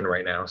really open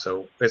right now.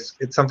 So it's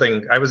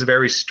something I was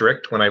very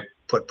strict when I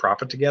put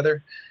Prophet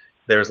together.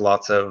 There's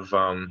lots of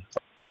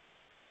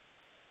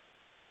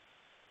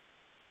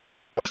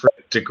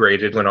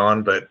degraded went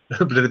on, but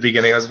at the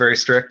beginning I was very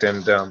strict,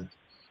 and so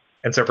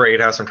for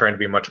 8 House I'm trying to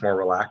be much more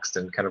relaxed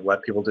and kind of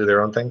let people do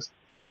their own things.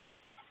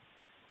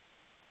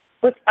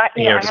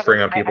 Just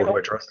bring on people who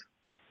I trust.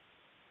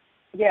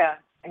 Yeah,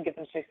 and give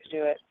them space to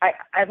do it.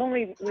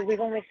 We've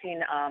only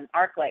seen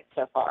Arclight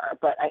so far,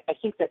 but I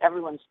think that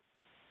everyone's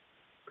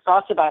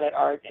thoughts about it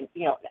are,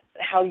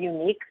 how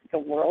unique the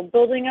world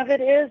building of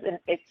it is, and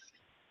it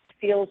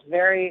feels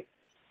very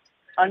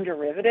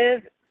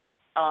underivative.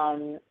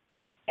 And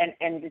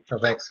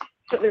thanks.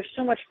 So there's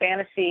so much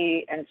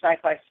fantasy and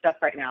sci-fi stuff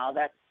right now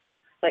that's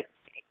like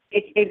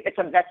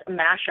that's a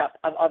mashup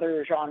of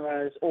other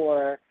genres,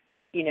 or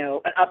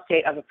an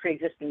update of a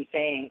pre-existing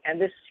thing,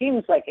 and this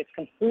seems like it's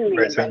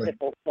completely invented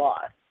both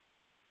flaws.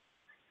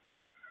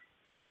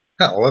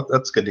 Oh, well,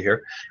 that's good to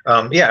hear.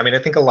 Yeah, I mean, I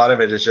think a lot of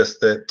it is just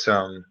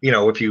that, you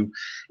know, if you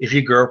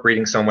grow up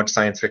reading so much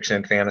science fiction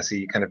and fantasy,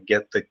 you kind of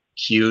get the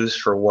cues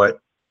for what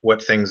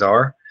things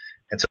are,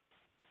 and so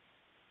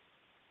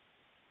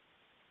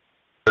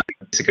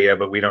basically, yeah,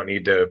 but we don't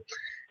need to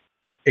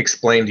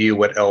explain to you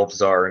what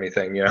elves are or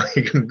anything. You know,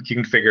 you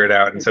can figure it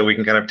out, and so we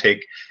can kind of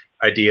take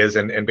ideas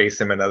and base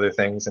them in other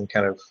things and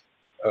kind of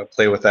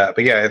play with that.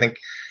 But yeah, I think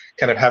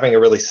kind of having a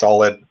really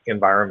solid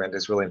environment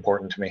is really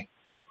important to me,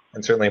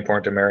 and certainly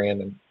important to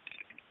Marion.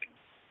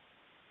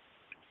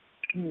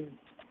 And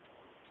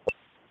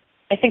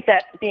I think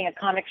that being a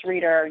comics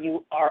reader,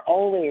 you are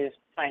always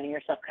finding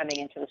yourself coming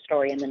into the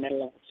story in the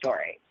middle of the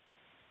story.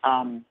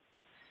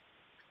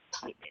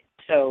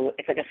 So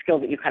it's like a skill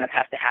that you kind of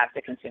have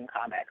to consume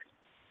comics.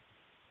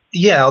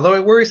 Yeah, although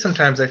it worries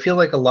sometimes. I feel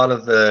like a lot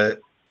of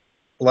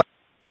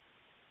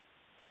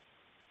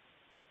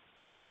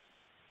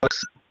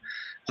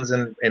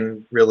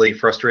in really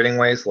frustrating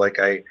ways. Like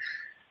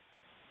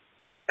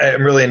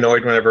I'm really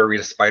annoyed whenever I read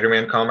a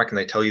Spider-Man comic and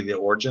they tell you the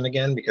origin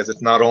again, because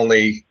it's not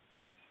only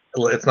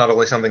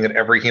something that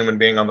every human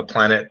being on the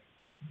planet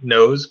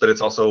knows, but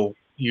it's also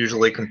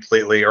usually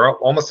completely or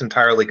almost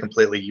entirely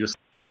completely useless.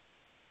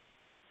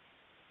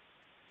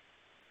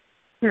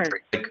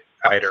 Like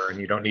either, and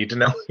you don't need to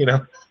know, you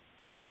know.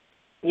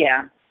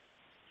 Yeah.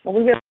 Well,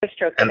 we really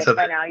chose that so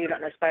by now you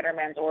don't know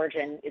Spider-Man's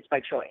origin. It's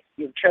by choice.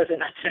 You've chosen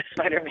not to know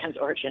Spider-Man's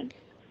origin.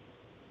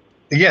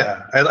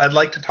 Yeah, I'd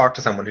like to talk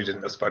to someone who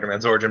didn't know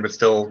Spider-Man's origin but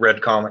still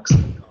read comics.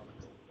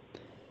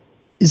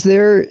 Is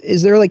there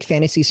like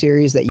fantasy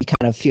series that you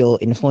kind of feel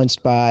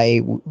influenced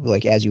by,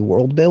 like as you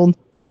world build?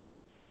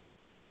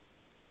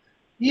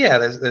 Yeah,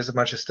 there's a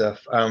bunch of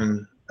stuff.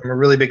 I'm a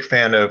really big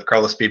fan of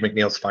Carlos B.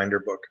 McNeil's Finder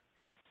book.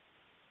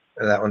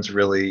 And that one's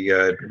really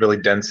really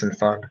dense and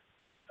fun.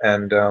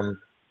 And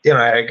you know,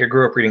 I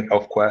grew up reading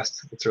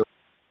ElfQuest. It's really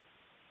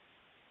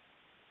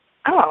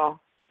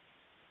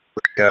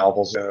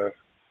novels,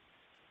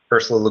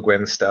 Ursula Le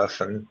Guin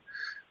stuff, and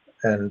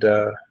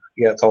yeah,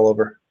 it's all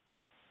over.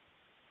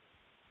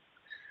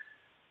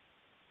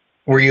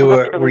 Were you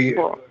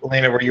Cool.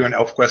 Elena? Were you an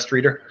ElfQuest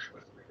reader?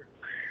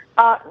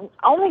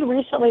 Only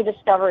recently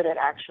discovered it,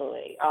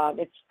 actually.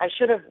 I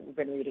should have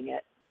been reading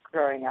it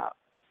growing up,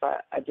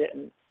 but I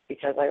didn't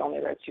because I only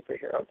read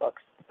superhero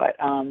books. But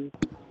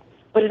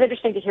it's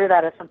interesting to hear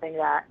that as something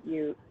that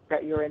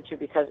you're into,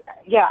 because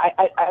yeah,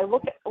 I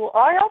look at, well,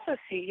 I also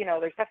see, you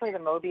know, there's definitely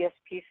the Mobius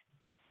piece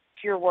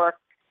to your work.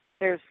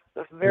 There's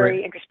a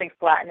very interesting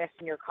flatness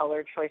in your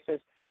color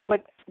choices,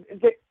 but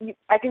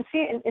I can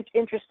see an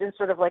interest in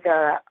sort of like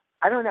I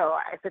don't know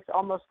if it's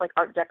almost like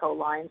Art Deco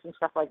lines and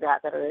stuff like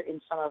that are in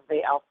some of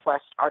the ElfQuest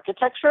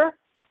architecture.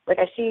 Like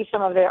I see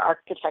some of their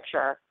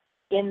architecture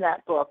in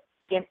that book,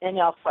 in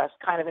ElfQuest,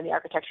 kind of in the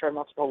architecture of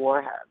multiple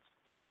warheads.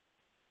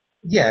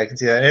 Yeah, I can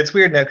see that. And it's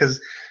weird now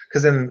because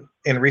in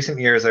recent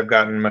years I've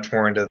gotten much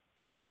more into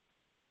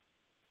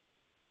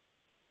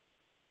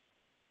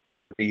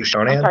the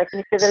Shonen. I'm sorry, can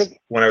you say that again?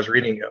 When I was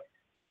reading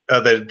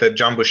the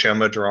John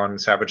Buscema drawn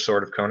Savage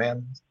Sword of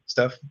Conan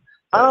stuff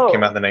that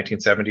came out in the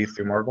 1970s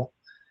through Marvel.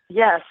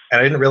 Yes. And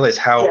I didn't realize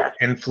how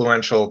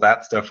influential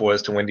that stuff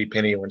was to Wendy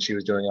Pini when she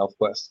was doing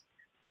ElfQuest.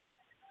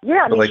 Yeah,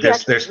 I mean, but like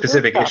there's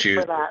specific issues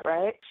for that,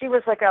 right? She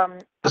was like a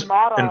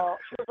model.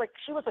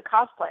 She was a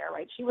cosplayer,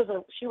 right? She was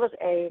a she was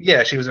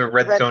a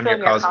Red Sonja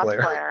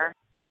cosplayer.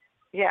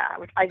 Yeah,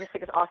 which I just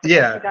think is awesome.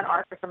 Yeah, she's done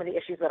art for some of the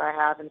issues that I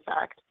have, in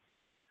fact.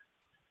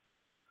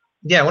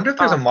 Yeah, I wonder if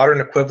there's a modern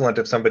equivalent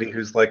of somebody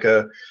who's like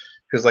a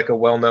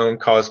well-known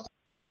cosplay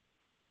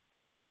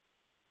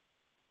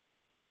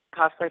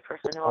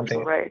person who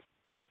also writes.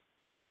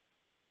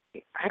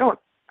 I don't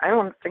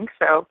think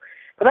so.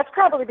 But that's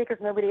probably because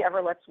nobody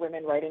ever lets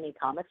women write any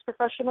comics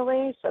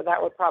professionally, so that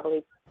would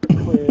probably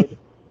preclude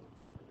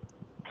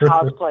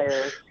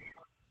cosplayers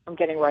from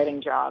getting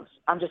writing jobs.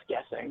 I'm just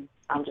guessing.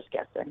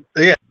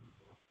 Yeah.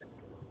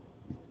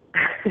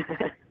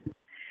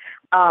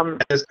 I'm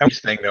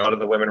just saying, a lot of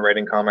the women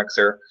writing comics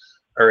are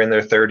in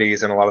their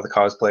 30s, and a lot of the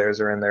cosplayers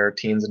are in their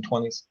teens and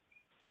 20s.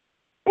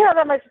 Yeah,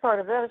 that might be part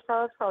of it.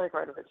 That's probably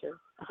part of it too.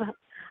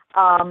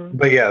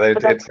 But yeah,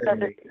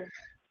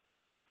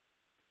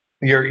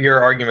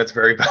 your argument's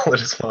very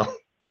valid as well.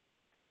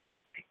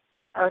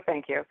 Oh,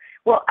 thank you.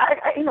 Well,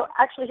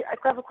 actually, I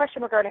have a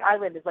question regarding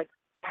Island. Is like,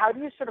 how do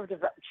you sort of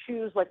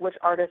choose like which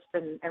artists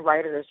and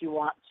writers you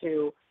want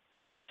to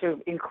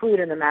include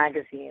in the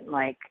magazine?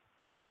 Like,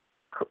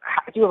 do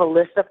you have a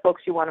list of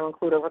folks you want to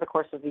include over the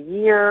course of the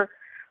year,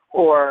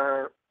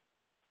 or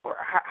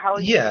how?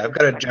 Yeah, I've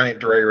got a giant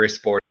dry erase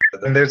board,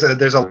 and there's a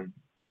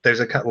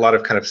lot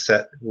of kind of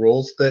set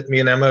rules that me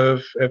and Emma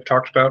have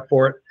talked about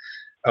for it.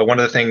 One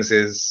of the things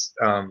is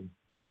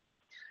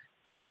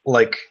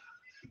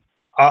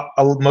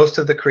most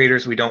of the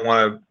creators we don't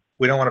want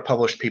to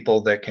publish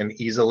people that can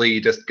easily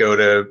just go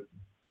to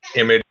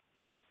Image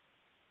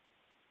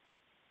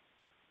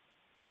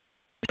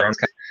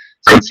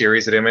some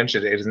series at Image.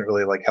 It doesn't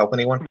really like help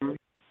anyone.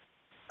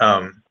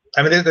 I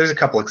mean, there's a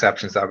couple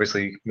exceptions.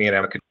 Obviously, me and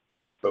Emma could,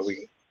 but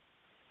we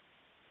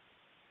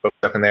both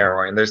up in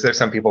there. And there's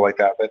some people like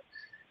that, but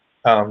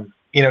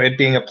you know, it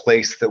being a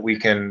place that we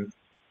can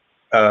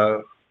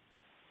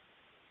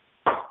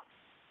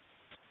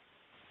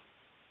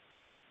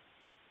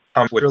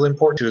what's really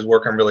important to his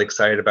work, I'm really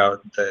excited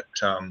about that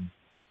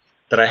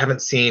that I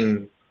haven't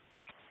seen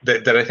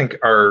that I think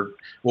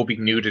will be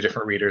new to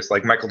different readers.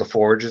 Like Michael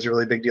DeForge is a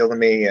really big deal to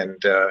me,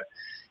 and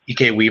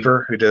E.K.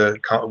 Weaver, who did a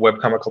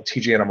webcomic called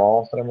TG and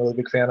Amal that I'm a really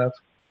big fan of.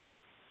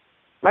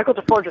 Michael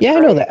DeForge is Yeah,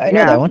 great. I know that. I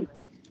know that one.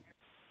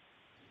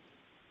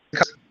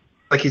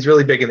 Like he's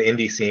really big in the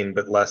indie scene,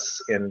 but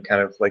less in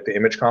kind of like the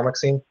image comic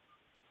scene.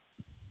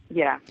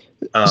 Yeah.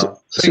 So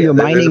yeah, you're there's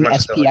a mining bunch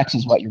of stuff like SPX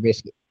is what you're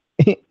basically.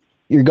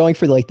 You're going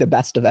for like the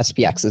best of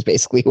SPX is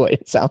basically what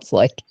it sounds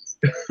like.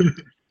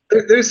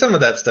 There's some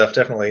of that stuff,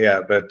 definitely,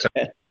 yeah, but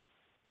it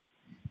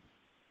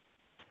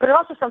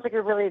also sounds like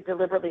you're really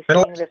deliberately it's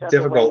seeing this as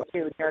a way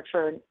to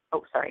nurture.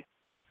 Oh, sorry.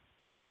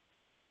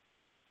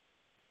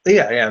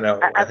 Yeah, no.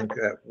 I think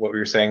what we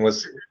were saying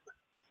was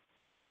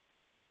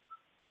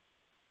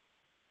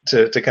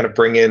to kind of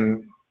bring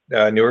in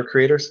newer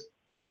creators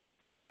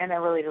in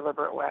a really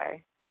deliberate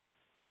way.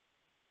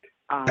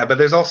 Yeah, but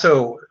there's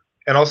also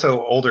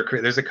older.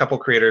 There's a couple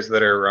creators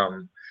that are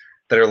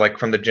like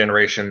from the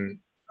generation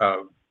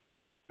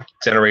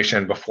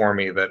before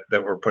me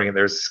that were putting.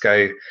 There's this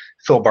guy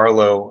Phil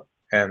Barlow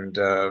and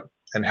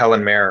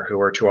Helen Mayer, who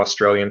are two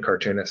Australian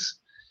cartoonists.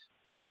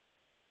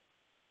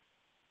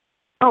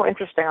 Oh,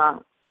 interesting.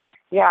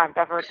 Yeah, I've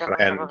never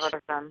heard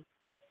of them.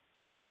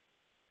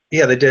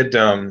 Yeah, they did.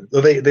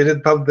 They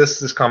did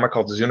this comic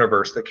called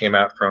Zooniverse that came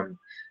out from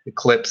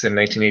Eclipse in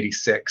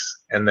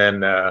 1986, and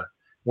then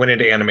went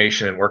into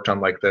animation and worked on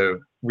like the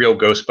real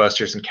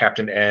Ghostbusters and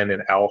Captain N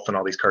and Alf and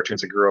all these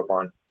cartoons I grew up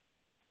on.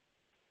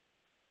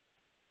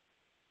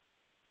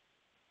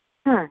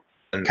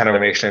 And kind of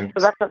animation.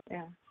 So that's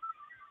yeah.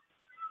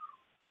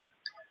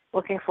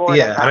 Looking forward.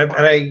 Yeah,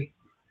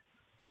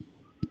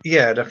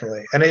 yeah,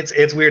 definitely. And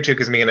it's weird too,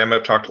 because me and Emma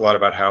have talked a lot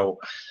about how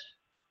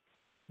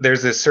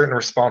there's this certain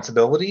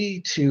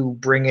responsibility to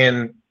bring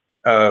in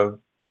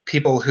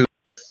people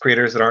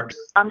creators that aren't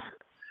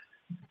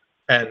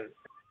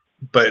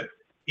but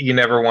you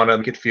never want to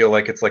make it feel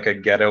like it's like a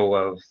ghetto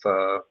of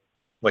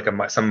like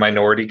some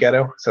minority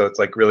ghetto. So it's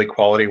like really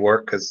quality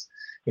work, because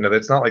you know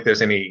it's not like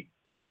there's any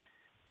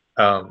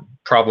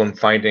problem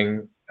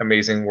finding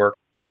amazing work.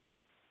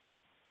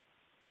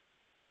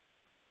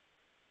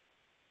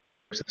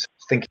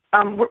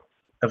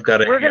 I've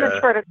got we're going to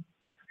try to.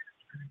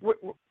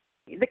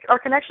 Our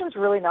connection's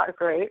really not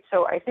great,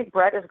 so I think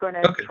Brett is going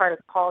to try to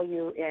call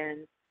you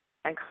in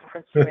and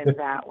conference you in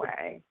that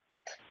way.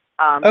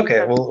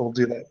 Okay, we'll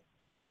do that.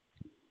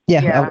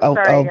 Yeah, I'll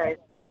guys.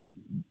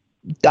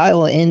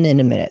 Dial in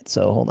a minute,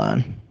 so hold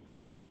on.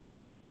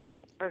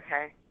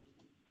 Okay.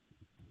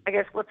 I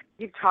guess let's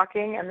keep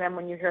talking, and then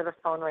when you hear the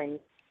phone ring,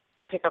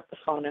 pick up the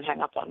phone and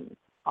hang up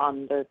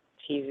on the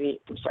TV.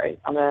 I'm sorry,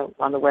 on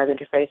the web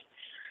interface.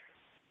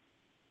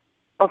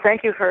 Well,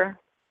 thank you for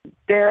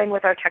bearing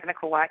with our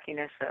technical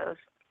wackinesses.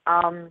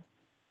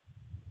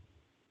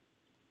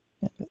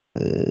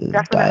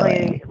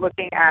 Definitely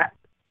looking at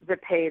the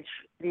page,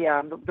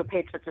 the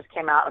page that just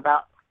came out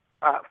about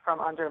From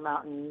Under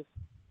Mountains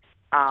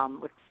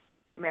with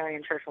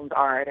Marion Churchland's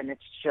art, and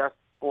it's just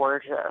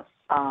gorgeous.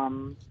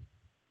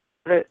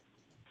 The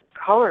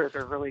colors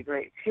are really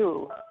great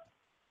too.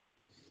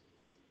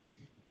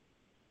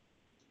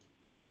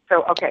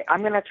 So, okay,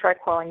 I'm going to try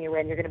calling you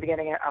in. You're going to be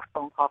getting a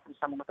phone call from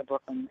someone with a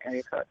Brooklyn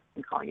area code.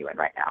 I'm calling you in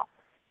right now.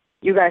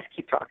 You guys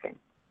keep talking.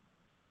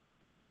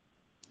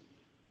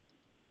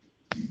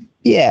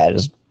 Yeah,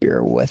 just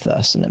bear with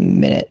us in a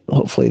minute.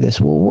 Hopefully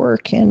this will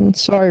work. And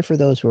sorry for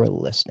those who are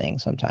listening.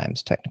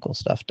 Sometimes technical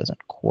stuff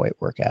doesn't quite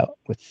work out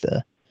with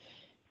the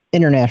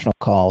international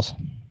calls.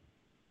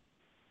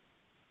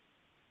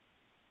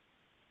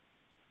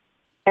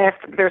 If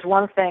there's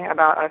one thing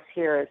about us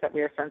here is that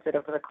we are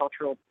sensitive to the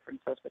cultural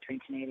differences between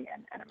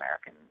Canadian and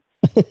American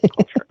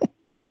culture.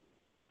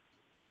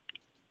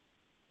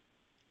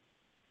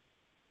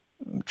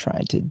 I'm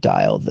trying to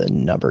dial the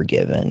number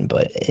given,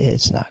 but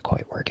it's not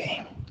quite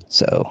working.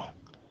 So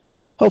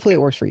hopefully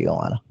it works for you,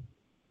 Alana.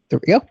 There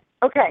we go.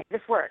 Okay,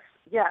 this works.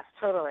 Yes,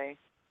 totally.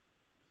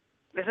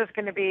 This is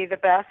going to be the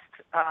best,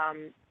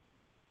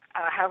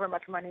 however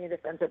much money this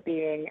ends up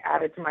being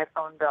added to my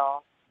phone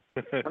bill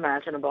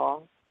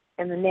imaginable.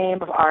 In the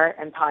name of art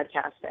and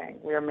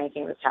podcasting, we are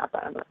making this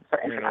happen. It's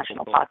our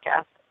international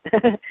podcast.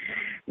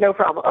 No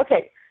problem.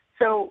 Okay,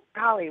 so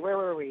Holly, where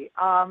were we?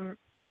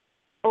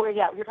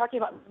 You're talking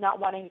about not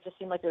wanting it to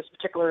seem like there's a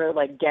particular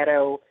like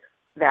ghetto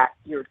that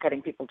you're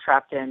getting people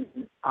trapped in.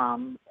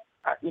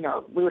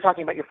 We were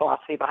talking about your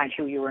philosophy behind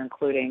who you were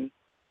including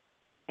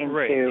into.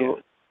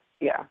 Right,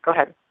 yeah, go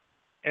ahead.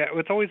 Yeah,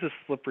 it's always a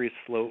slippery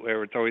slope,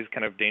 or it's always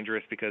kind of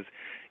dangerous because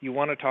you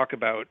want to talk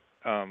about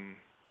kind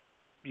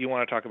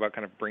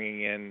of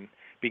being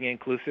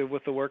inclusive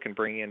with the work and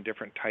bringing in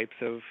different types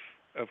of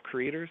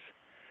creators.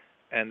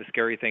 And the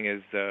scary thing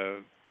is,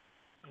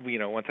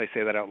 once I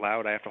say that out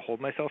loud, I have to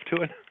hold myself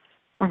to it.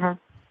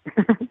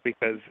 Mm-hmm.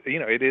 Because,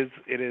 it is,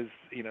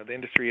 the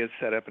industry is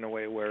set up in a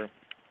way where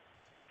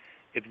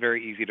it's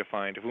very easy to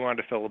find. If we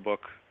wanted to fill a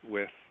book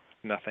with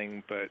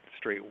nothing but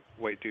straight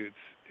white dudes,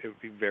 it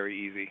would be very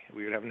easy.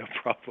 We would have no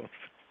problems.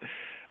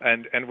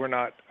 And we're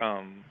not,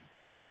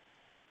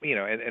 you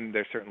know, and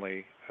there's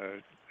certainly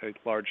a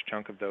large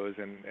chunk of those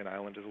in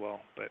Ireland as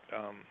well. But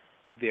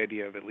the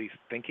idea of at least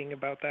thinking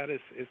about that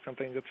is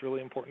something that's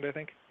really important, I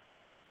think.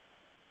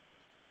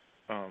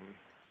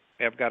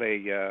 I've got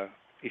a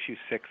issue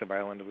 6 of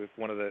Ireland with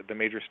one of the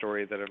major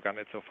stories that I've gotten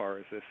it so far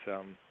is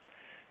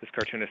this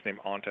cartoonist named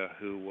Anta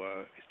who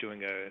is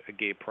doing a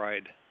gay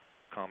pride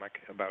comic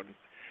about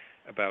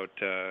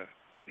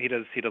he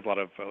does a lot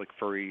of like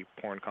furry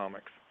porn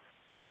comics,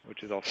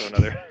 which is also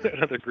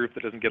another group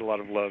that doesn't get a lot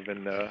of love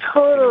in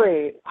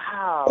totally.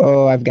 Wow.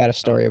 Oh, I've got a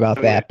story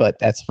about that, but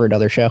that's for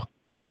another show.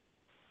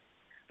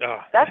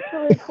 That's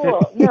really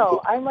cool.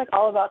 No, I'm like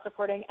all about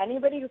supporting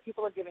anybody who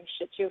people are giving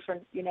shit to for,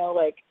 you know,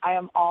 like I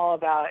am all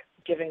about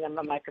giving them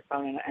a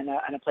microphone and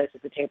a place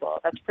at the table.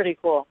 That's pretty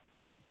cool.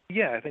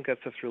 Yeah, I think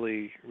that's just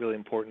really, really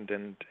important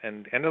and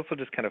also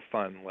just kind of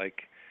fun,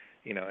 like,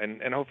 you know,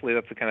 and hopefully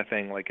that's the kind of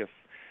thing, like if,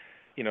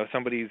 you know,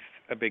 somebody's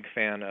a big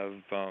fan of,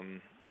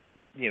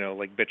 you know,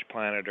 like Bitch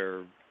Planet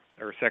or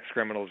Sex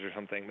Criminals or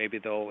something, maybe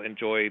they'll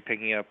enjoy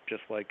picking up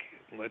just like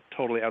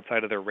totally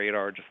outside of their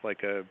radar, just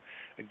like a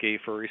gay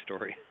furry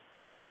story.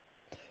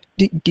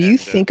 Do you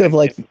think of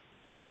like,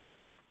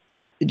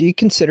 do you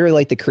consider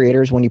like the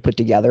creators when you put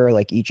together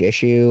like each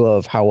issue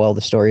of how well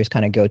the stories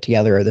kind of go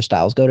together or the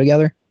styles go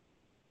together?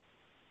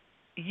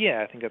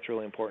 Yeah, I think that's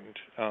really important.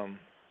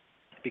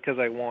 Because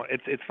I want,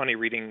 it's funny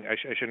reading, I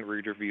shouldn't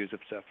read reviews of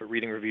stuff, but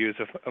reading reviews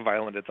of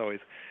Island, it's always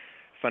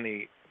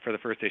funny for the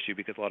first issue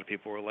because a lot of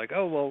people were like,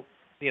 oh, well,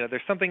 you know,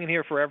 there's something in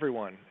here for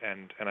everyone.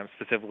 And I'm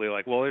specifically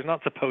like, well, there's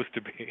not supposed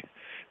to be. It's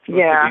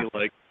supposed to be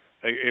like,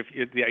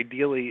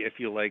 ideally, if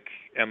you like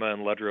Emma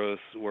and Ledrow's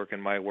work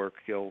and my work,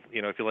 you'll,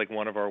 you know, if you like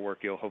one of our work,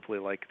 you'll hopefully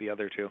like the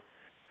other two.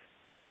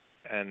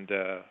 And,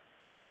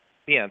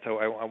 yeah, so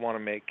I want to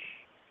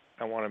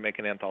make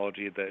an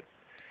anthology that,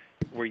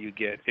 where you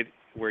get it,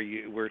 where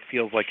it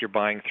feels like you're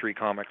buying 3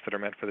 comics that are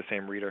meant for the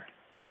same reader.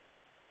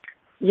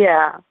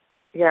 Yeah,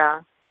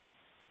 yeah.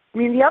 I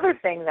mean, the other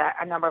thing that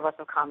a number of us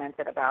have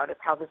commented about is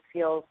how this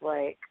feels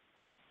like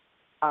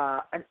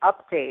an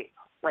update.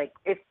 Like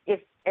if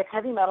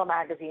Heavy Metal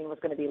magazine was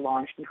going to be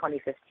launched in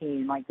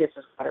 2015, like this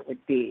is what it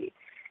would be.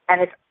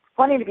 And it's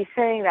funny to be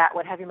saying that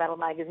when Heavy Metal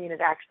magazine is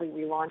actually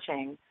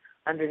relaunching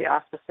under the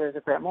auspices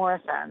of Grant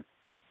Morrison.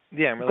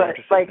 Yeah, I'm really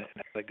interested in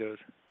how that goes.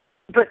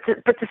 But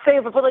to say,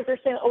 but like they're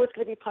saying, oh, it's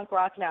going to be punk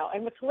rock now.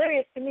 And what's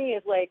hilarious to me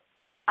is like,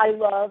 I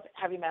love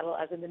heavy metal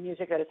as in the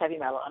music that is heavy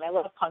metal, and I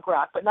love punk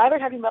rock. But neither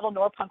heavy metal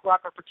nor punk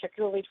rock are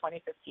particularly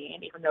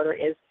 2015, even though there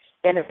is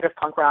innovative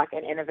punk rock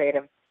and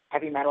innovative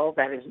heavy metal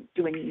that is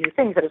doing new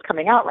things that is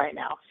coming out right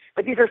now.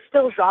 But these are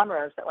still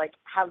genres that like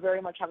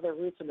very much have their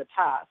roots in the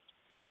past.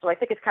 So I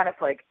think it's kind of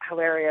like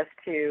hilarious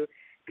to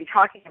be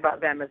talking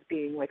about them as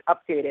being like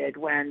updated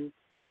when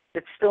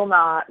it's still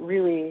not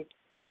really.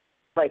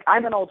 Like,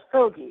 I'm an old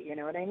fogey, you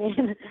know what I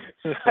mean?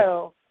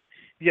 So,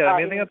 yeah, I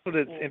mean, I think that's what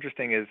is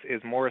interesting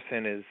is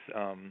Morrison is,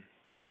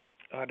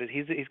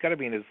 he's got to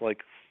be in his like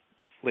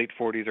late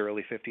 40s or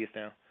early 50s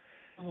now,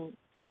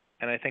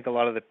 and I think a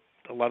lot of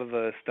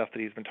the stuff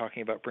that he's been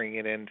talking about bringing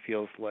it in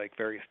feels like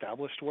very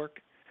established work,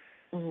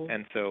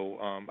 and so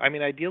I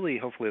mean, ideally,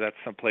 hopefully, that's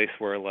some place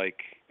where like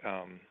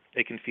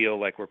it can feel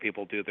like where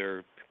people do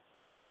their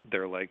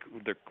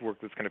work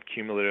that's kind of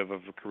cumulative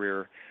of a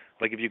career,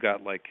 like if you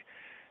got like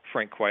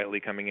Frank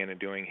Quietly coming in and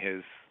doing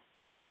his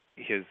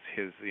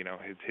you know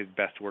his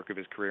best work of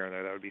his career in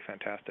there, that would be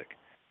fantastic.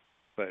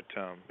 But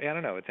yeah, I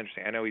don't know, it's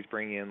interesting. I know he's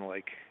bringing in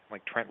like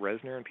Trent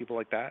Reznor and people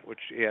like that, which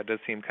it does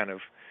seem kind of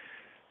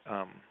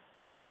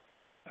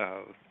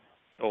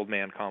old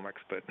man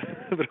comics, but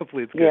but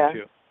hopefully it's good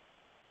too.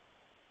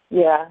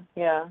 Yeah,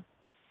 yeah.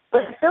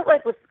 But I feel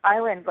like with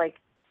Island, like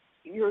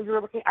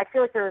you're looking, I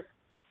feel like there's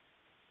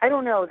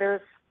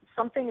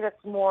something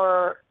that's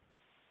more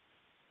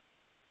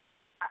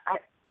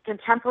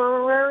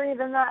contemporary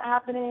than that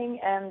happening,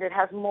 and it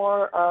has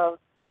more of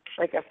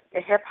like a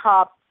hip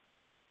hop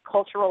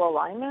cultural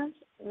alignment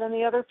than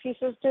the other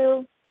pieces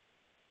do.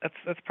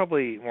 That's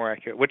probably more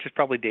accurate, which is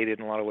probably dated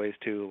in a lot of ways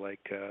too.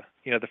 Like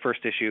you know, the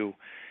first issue,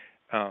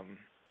 I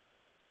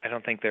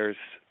think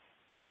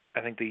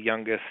the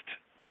youngest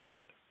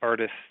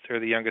artist or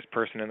the youngest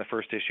person in the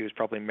first issue is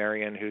probably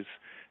Marion, who's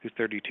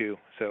 32.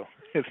 So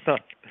it's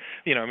not,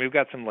 you know, I mean, you've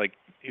got some like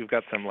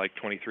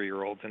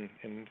 23-year-olds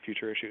in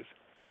future issues.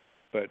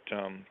 But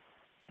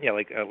yeah,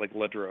 like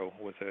Ledrow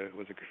was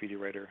a graffiti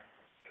writer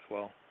as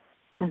well.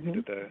 He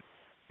did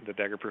the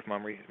Daggerproof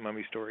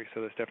mummy story.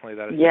 So there's definitely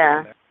that.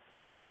 Yeah.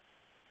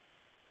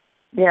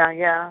 There.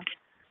 Yeah.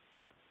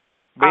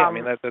 But yeah, I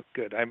mean that's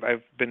good.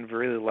 I've been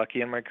really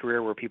lucky in my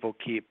career where people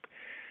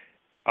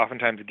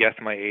oftentimes guess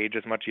my age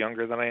as much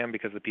younger than I am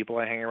because of the people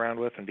I hang around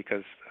with and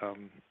because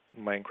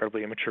my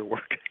incredibly immature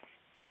work.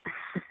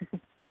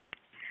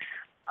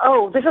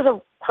 Oh, this is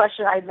a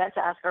question I meant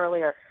to ask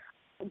earlier.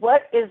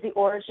 What is the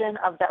origin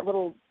of that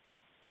little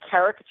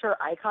caricature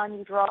icon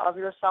you draw of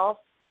yourself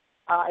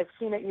I've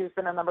seen it used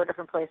in a number of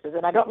different places.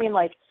 And I don't mean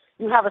like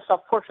you have a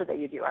self-portrait that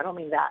you do. I don't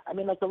mean that. I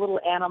mean like the little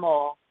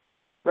animal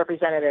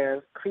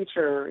representative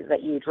creature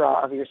that you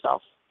draw of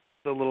yourself.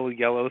 The little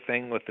yellow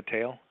thing with the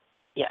tail?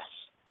 Yes.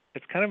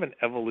 It's kind of an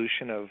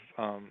evolution of,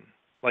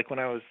 like when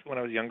I was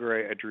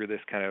younger, I drew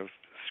this kind of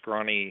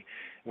scrawny,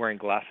 wearing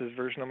glasses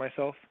version of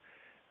myself.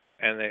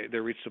 And they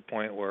reached a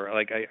point where,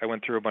 like, I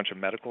went through a bunch of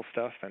medical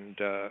stuff and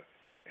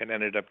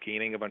ended up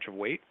gaining a bunch of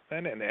weight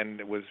then,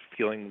 and was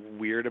feeling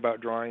weird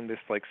about drawing this,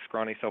 like,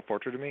 scrawny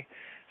self-portrait of me.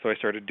 So I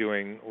started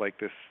doing, like,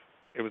 this,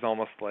 it was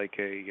almost like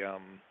a,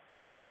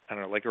 I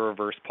don't know, like a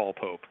reverse Paul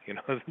Pope, you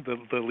know,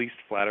 the least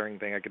flattering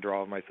thing I could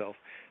draw of myself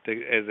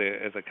as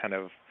a kind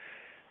of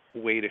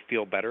way to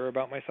feel better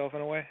about myself in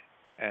a way.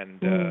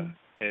 And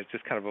it's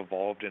just kind of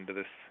evolved into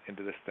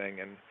this thing.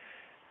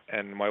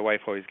 And my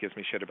wife always gives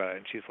me shit about it,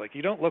 and she's like,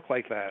 "You don't look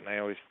like that." And I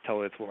always tell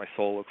her it's what my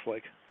soul looks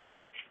like.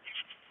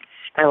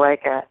 I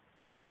like it.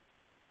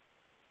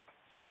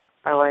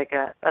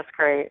 That's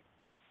great.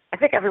 I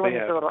think everyone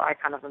needs a little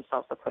icon of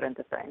themselves to put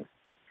into things.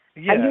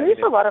 Yeah, and you use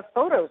a lot of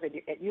photos.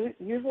 You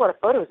use a lot of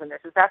photos in this.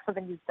 Is that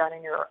something you've done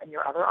in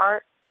your other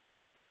art?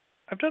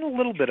 I've done a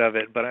little bit of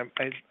it, but I'm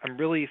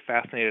really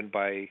fascinated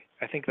by.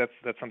 I think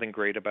that's something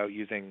great about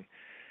using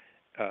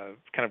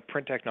kind of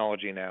print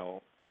technology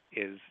now.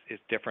 Is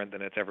different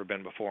than it's ever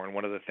been before. And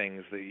one of the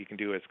things that you can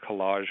do is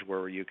collage,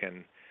 where you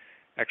can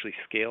actually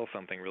scale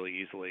something really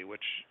easily,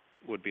 which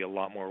would be a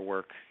lot more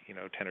work,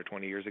 10 or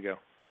 20 years ago.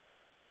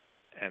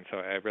 And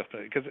so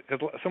because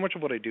so much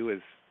of what I do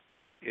is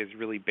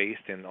really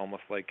based in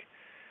almost like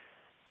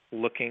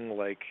looking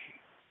like,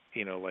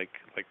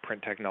 like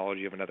print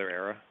technology of another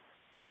era.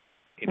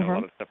 A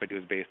lot of stuff I do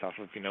is based off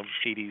of,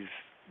 80s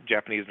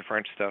Japanese and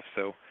French stuff.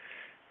 So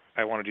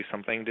I want to do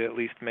something to at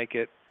least make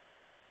it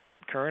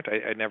current.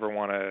 I never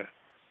want to.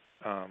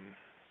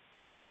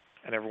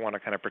 I never want to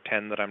kind of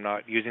pretend that I'm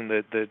not using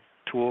the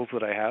tools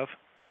that I have,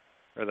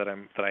 or that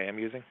I am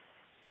using.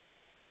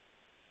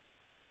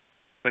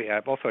 But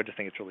yeah, I just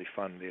think it's really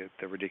fun,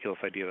 the ridiculous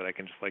idea that I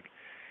can just like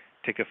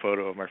take a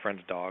photo of my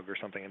friend's dog or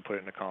something and put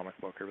it in a comic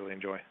book. I really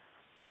enjoy.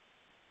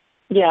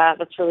 Yeah,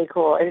 that's really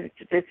cool.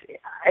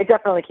 It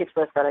definitely keeps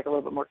the aesthetic a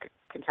little bit more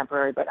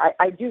contemporary. But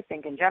I do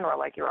think in general,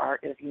 like, your art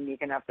is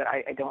unique enough that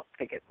I don't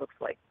think it looks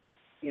like,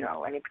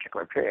 any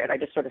particular period. I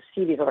just sort of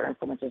see these other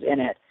influences in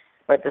it,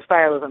 but the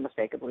style is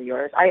unmistakably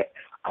yours. I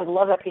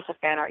love that piece of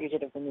fan art you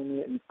did of the New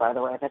Mutants, by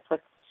the way. That's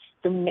like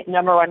the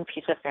number one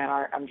piece of fan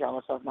art I'm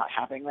jealous of not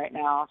having right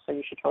now, so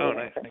you should totally.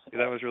 Oh, nice.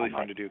 That was really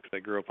fun to do, because I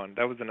grew up on,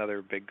 that was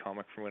another big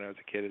comic from when I was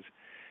a kid, is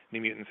New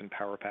Mutants and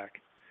Power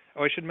Pack.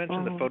 Oh, I should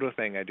mention the photo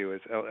thing I do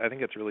is, I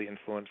think it's really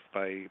influenced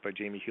by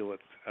Jamie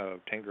Hewlett's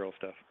Tank Girl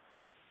stuff.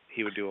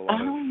 He would do a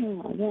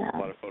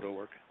lot of photo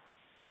work.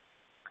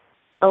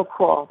 Oh,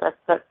 cool.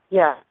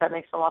 That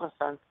makes a lot of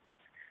sense.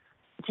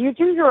 Do you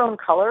do your own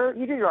color?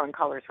 You do your own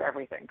colors for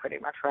everything, pretty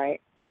much, right?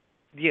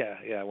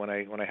 Yeah. When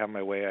I have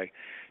my way, I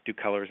do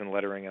colors and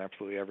lettering and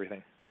absolutely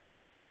everything.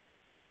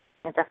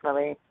 It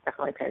definitely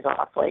pays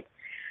off. Like,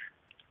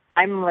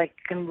 I'm like,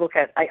 can look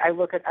at I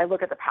look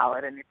at the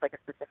palette, and it's like a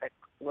specific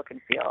look and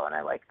feel, and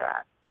I like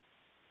that.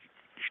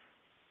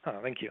 Oh,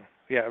 thank you.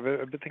 Yeah,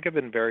 I think I've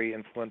been very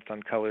influenced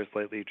on colors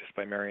lately just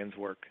by Marion's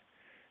work,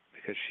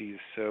 because she's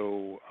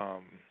so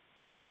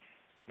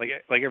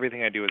like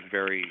everything I do is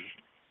very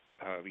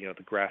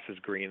the grass is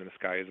green and the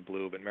sky is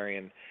blue, but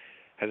Marion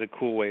has a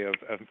cool way of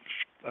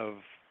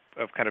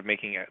kind of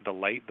making the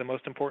light the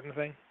most important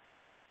thing.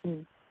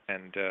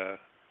 And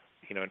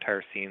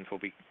entire scenes will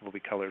be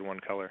colored one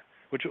color,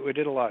 which we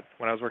did a lot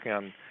when I was working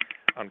on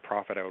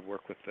Prophet. I would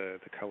work with the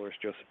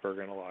colorist Joseph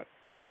Bergen a lot,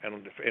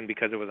 and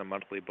because it was a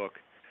monthly book,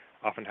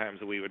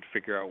 oftentimes we would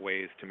figure out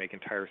ways to make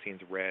entire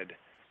scenes red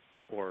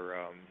or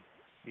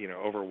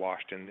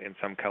overwashed in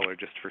some color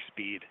just for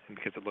speed and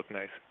because it looked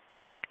nice.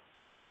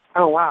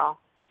 Oh, wow.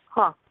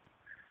 Huh.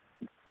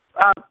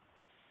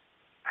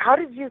 How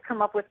did you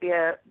come up with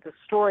the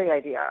story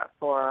idea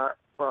for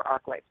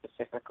Arclight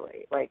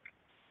specifically? Like,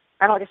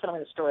 I don't mean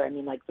the story. I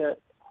mean, like, the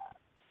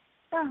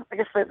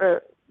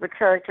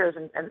characters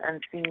and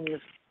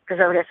themes, because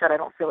like I said, I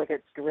don't feel like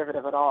it's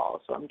derivative at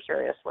all, so I'm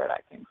curious where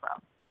that came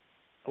from.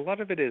 A lot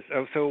of it is,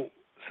 so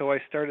I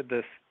started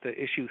the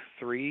issue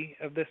 3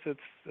 of this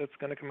that's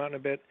going to come out in a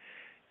bit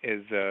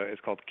is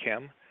called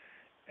Kem,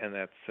 and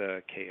that's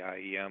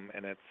K-I-E-M,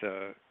 and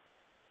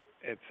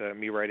it's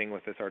me writing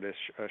with this artist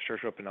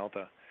Sergio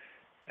Penalta,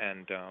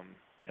 and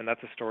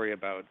that's a story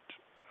about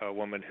a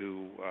woman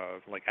who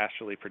like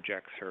astrally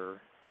projects her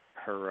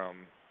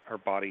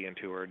body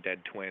into her dead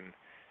twin,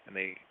 and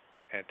they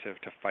had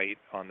to fight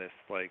on this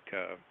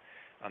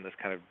on this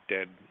kind of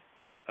dead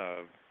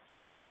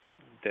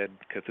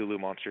Cthulhu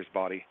monster's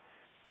body,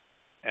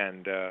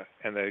 and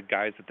the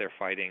guys that they're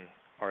fighting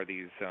are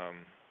these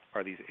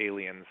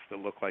aliens that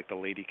look like the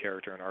lady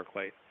character in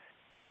Arclight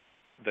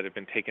that have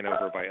been taken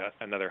over by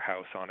another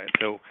house on it.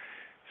 So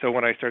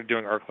when I started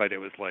doing Arclight, it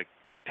was like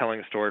telling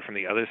a story from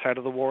the other side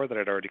of the war that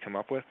I'd already come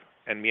up with,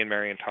 and me and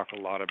Marion talk a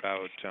lot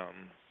about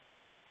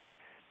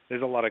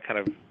there's a lot of kind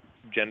of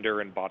gender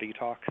and body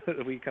talk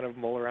that we kind of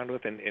mull around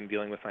with in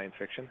dealing with science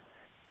fiction,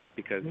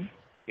 because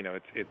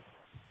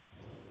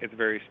it's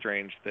very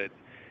strange that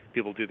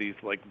people do these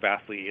like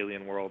vastly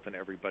alien worlds and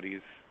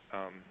everybody's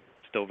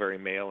still very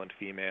male and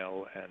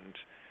female, and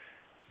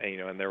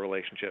and their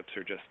relationships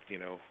are just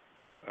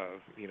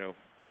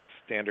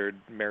standard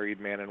married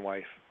man and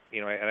wife.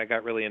 And I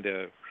got really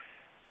into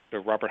the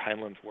Robert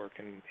Heinlein's work,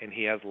 and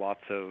he has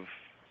lots of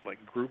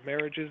like group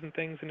marriages and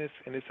things in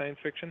his science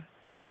fiction.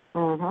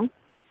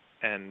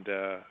 And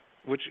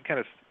which kind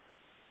of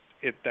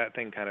that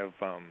thing kind of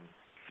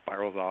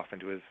spirals off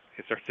into it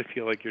starts to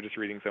feel like you're just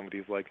reading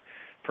somebody's like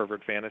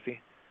pervert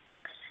fantasy.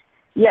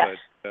 Yes.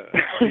 But,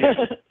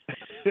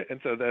 and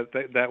so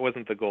that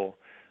wasn't the goal,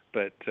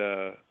 but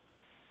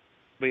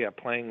yeah,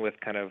 playing with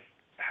kind of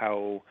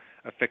how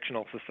a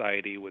fictional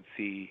society would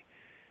see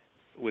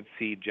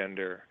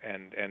gender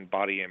and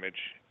body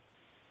image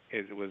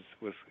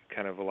was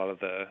kind of a lot of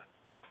the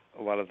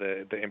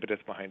impetus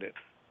behind it.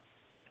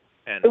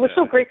 And it was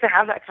so great to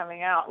have that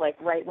coming out, like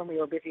right when we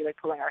were busy like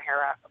pulling our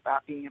hair out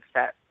about being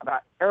upset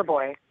about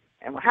Airboy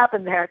and what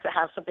happened there, to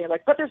have something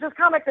like, but there's this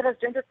comic that has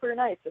genderqueer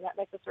knights, and that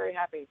makes us very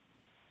happy.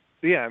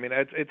 Yeah, I mean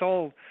it's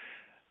all,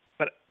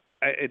 but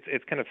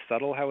it's kind of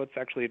subtle how it's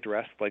actually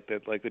addressed. Like the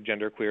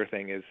genderqueer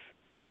thing is,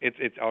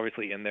 it's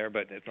obviously in there,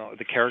 but it's not.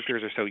 The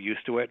characters are so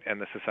used to it, and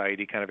the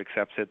society kind of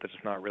accepts it, that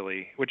it's not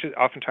really. Which is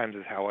oftentimes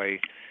is how I,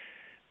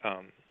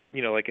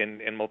 like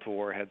in Multiple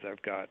Warheads,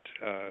 I've got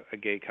a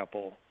gay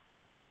couple,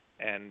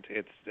 and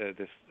it's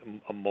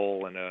a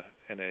mole and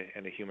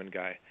a human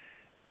guy,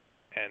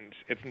 and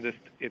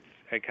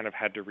I kind of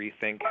had to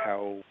rethink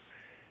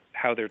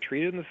how they're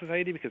treated in the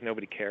society, because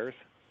nobody cares.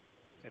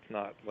 It's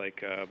not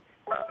like a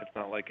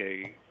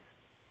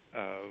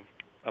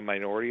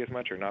minority as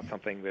much, or not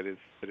something that is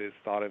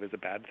thought of as a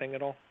bad thing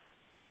at all.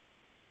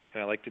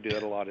 And I like to do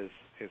that a lot, is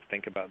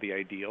think about the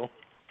ideal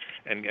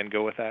and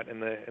go with that in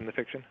the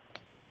fiction.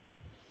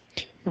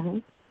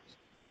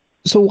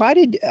 So why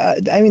did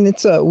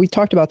it's we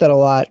talked about that a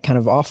lot kind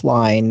of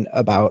offline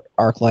about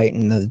Arclight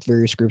and the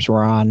various groups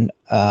we're on.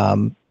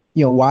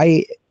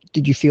 Why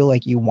did you feel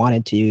like you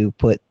wanted to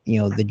put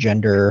the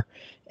gender,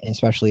 and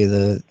especially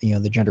the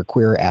the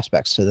genderqueer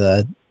aspects to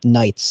the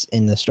knights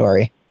in the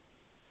story?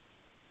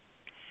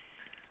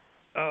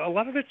 A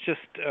lot of it's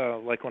just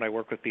like when I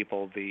work with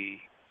people,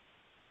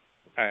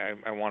 I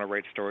want to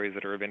write stories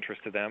that are of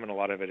interest to them, and a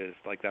lot of it is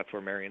like that's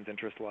where Marion's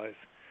interest lies.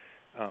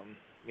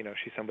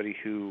 She's somebody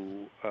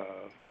who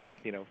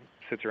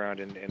sits around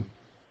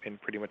in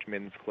pretty much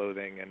men's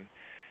clothing and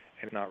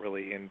not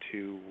really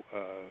into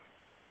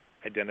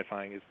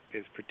identifying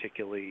as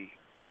particularly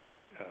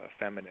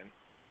feminine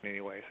in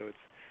any way. So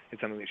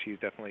it's something that she's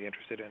definitely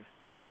interested in.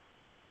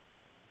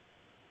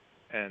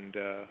 And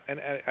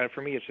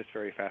for me, it's just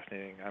very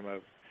fascinating.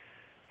 I'm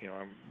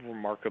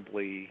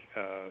remarkably,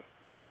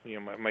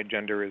 my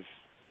gender is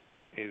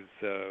as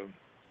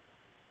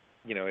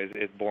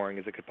boring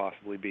as it could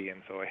possibly be,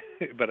 and so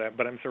but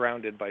I'm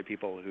surrounded by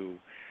people who,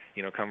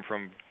 come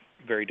from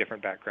very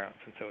different backgrounds,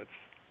 and so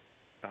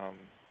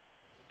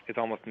it's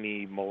almost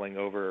me mulling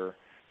over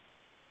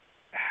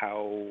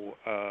how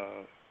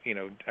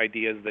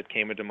ideas that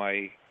came into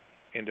my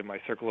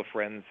circle of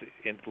friends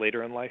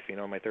later in life, in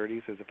my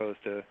 30s, as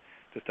opposed to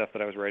stuff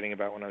that I was writing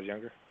about when I was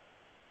younger.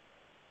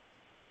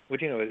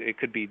 Which, it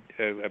could be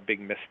a big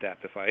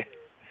misstep if I'm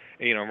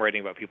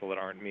writing about people that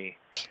aren't me,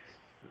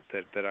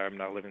 that I'm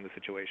not living the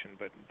situation,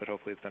 but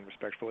hopefully it's done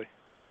respectfully.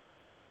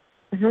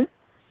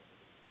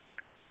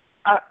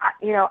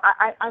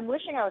 I'm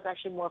wishing I was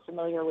actually more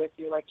familiar with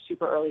your like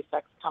super early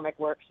sex comic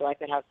work, so I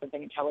could have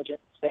something intelligent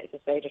to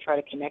say to try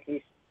to connect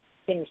these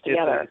things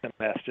together. It's a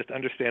mess. Just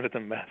understand it's a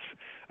mess.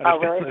 Oh,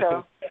 really?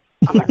 So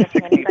I'm not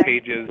missing 60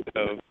 pages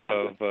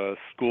of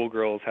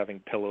schoolgirls having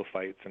pillow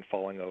fights and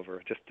falling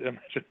over. Just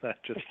imagine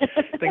that. Just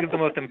think of the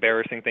most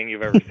embarrassing thing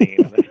you've ever seen.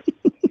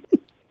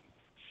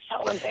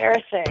 So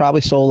embarrassing.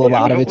 Probably sold a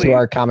lot of it to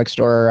our comic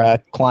store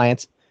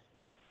clients.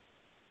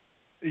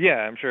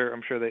 Yeah, I'm sure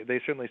they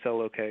certainly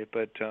sell okay,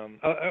 but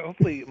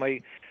hopefully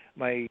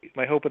my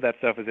hope with that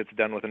stuff is it's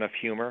done with enough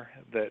humor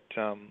that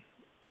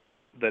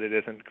it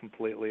isn't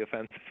completely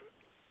offensive.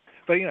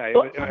 But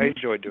I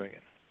enjoyed doing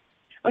it.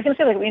 I was going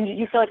to say,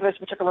 you feel like there's a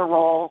particular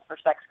role for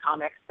sex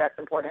comics that's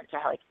important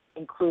to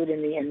include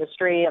in the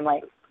industry, and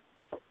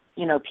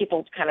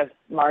people kind of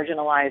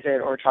marginalize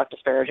it or talk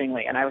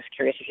disparagingly. And I was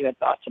curious if you had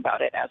thoughts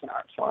about it as an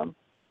art form.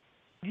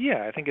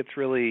 Yeah, I think it's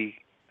really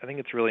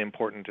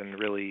important, and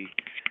really,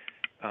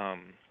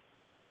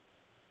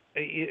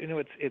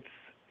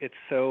 it's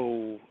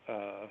so.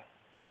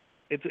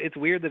 It's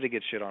weird that it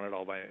gets shit on it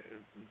all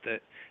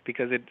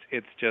because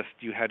it's just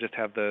you just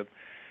have a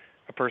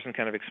person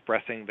kind of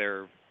expressing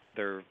their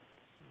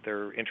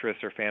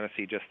interest or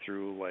fantasy just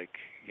through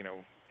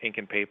ink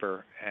and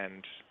paper,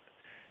 and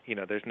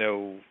there's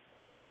no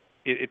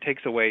it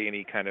takes away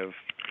any kind of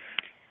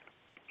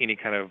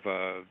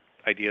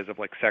ideas of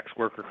sex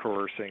work or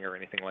coercing or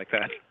anything like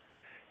that.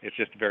 It's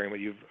just very much.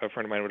 A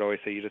friend of mine would always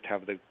say you just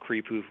have the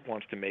creep who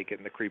wants to make it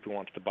and the creep who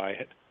wants to buy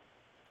it,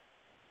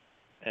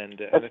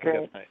 and I think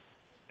that's nice.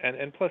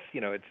 And plus,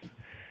 it's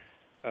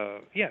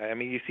I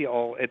mean, you see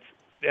it's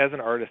as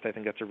an artist, I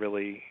think that's a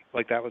really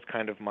that was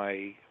kind of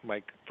my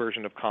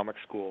version of comic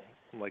school.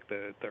 Like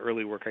the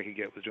early work I could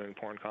get was doing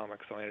porn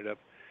comics, so I ended up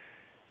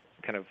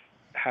kind of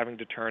having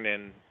to turn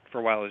in. For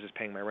a while, I was just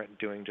paying my rent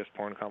doing just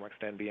porn comics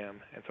to NBM,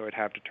 and so I'd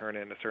have to turn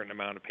in a certain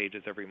amount of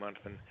pages every month,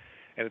 and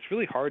it's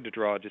really hard to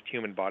draw just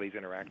human bodies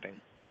interacting.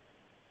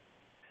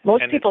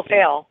 Most people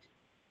fail.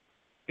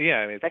 Yeah,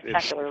 I mean,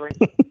 spectacularly.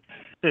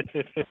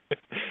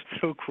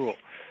 So cruel.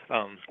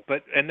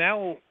 But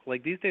now,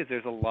 these days,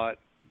 there's a lot,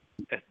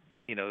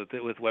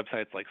 with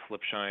websites like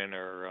Slipshine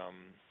or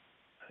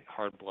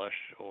Hard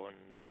Blush or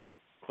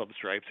Club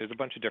Stripes. There's a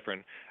bunch of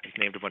different. I just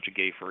named a bunch of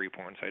gay furry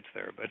porn sites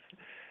there,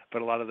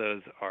 but a lot of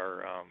those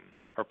are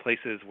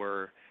places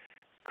where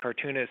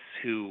cartoonists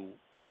who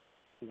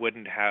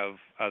wouldn't have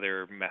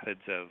other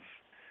methods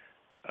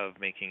of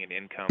making an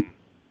income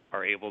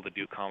are able to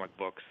do comic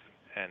books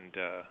and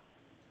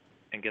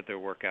get their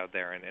work out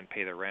there and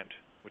pay their rent,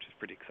 which is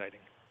pretty exciting.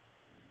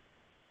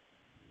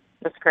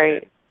 That's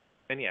great.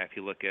 And yeah, if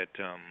you look at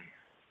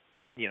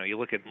you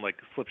look at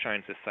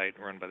Slipshine's this site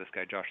run by this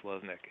guy Josh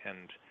Loznick,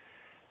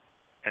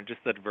 and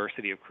just the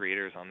diversity of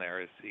creators on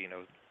there is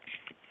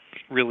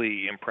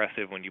really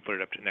impressive when you put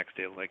it up next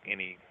to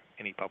any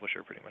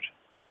publisher, pretty much.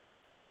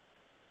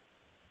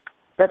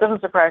 That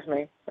doesn't surprise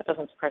me. That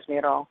doesn't surprise me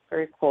at all.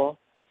 Very cool.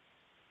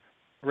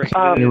 Right.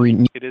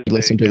 It is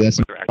listen to this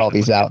and all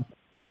these out.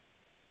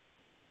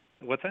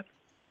 What's that?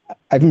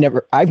 I've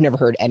never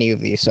heard any of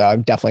these, so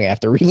I'm definitely gonna have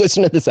to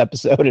re-listen to this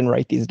episode and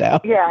write these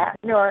down. Yeah,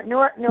 nor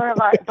have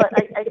I. But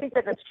I think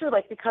that that's true.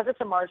 Because it's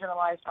a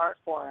marginalized art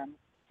form,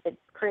 it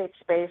creates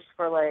space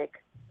for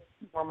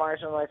more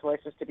marginalized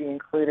voices to be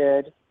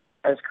included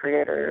as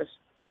creators.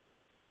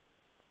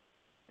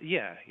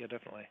 Yeah,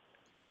 definitely.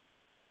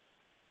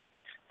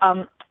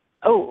 And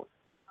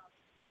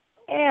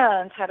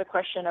had a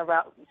question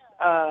about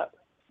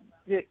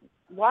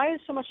why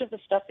is so much of the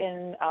stuff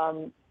in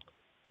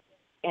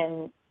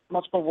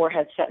Multiple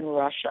Warheads set in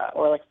Russia,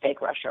 or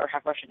fake Russia, or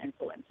have Russian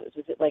influences?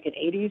 Is it an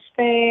 80s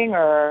thing,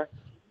 or?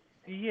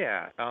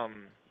 Yeah.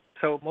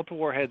 So Multiple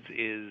Warheads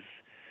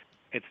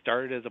it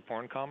started as a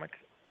porn comic.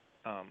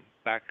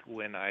 Back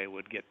when I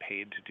would get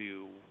paid to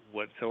do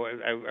so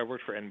I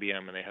worked for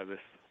NBM, and they have this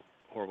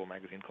horrible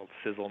magazine called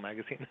Sizzle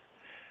magazine,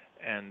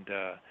 and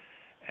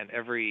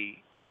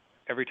every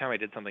time I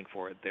did something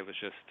for it, there was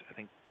just, I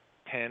think,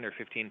 10 or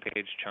 15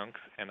 page chunks,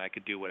 and I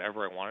could do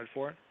whatever I wanted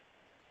for it.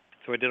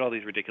 So I did all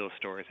these ridiculous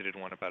stories. I did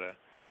one about a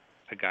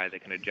guy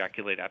that can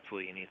ejaculate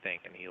absolutely anything,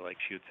 and he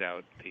shoots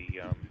out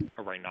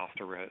a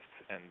rhinoceros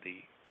and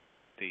the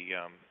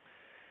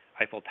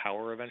Eiffel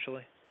Tower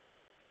eventually,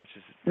 which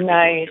is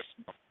nice.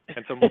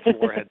 And so Multiple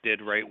Warhead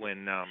did right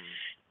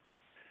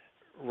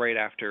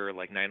after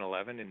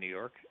 9/11 in New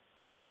York,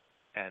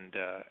 and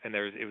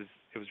it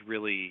was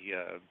really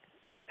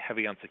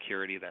heavy on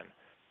security then,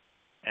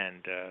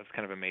 and I was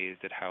kind of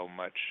amazed at how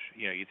much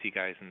you'd see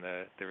guys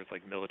there was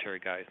military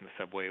guys in the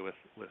subway with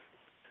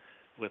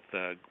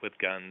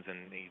guns,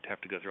 and you'd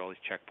have to go through all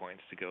these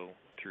checkpoints to go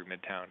through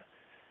Midtown,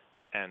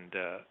 and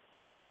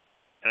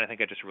I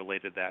think I just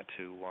related that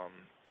to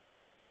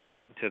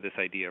this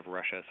idea of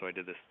Russia. So I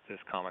did this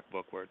comic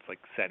book where it's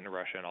set in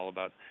Russia and all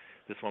about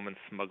this woman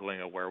smuggling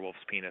a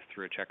werewolf's penis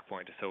through a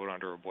checkpoint to sew it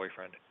onto her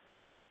boyfriend,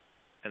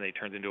 and they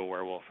turned into a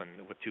werewolf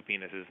and with two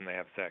penises, and they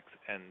have sex,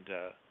 and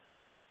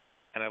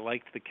I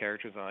liked the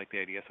characters, and I liked the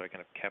idea, so I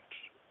kind of kept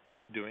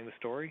doing the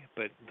story.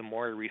 But the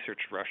more I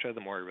researched Russia, the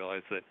more I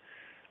realized that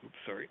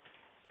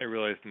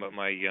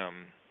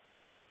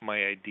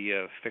my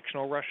idea of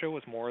fictional Russia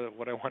was more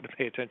what I wanted to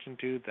pay attention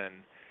to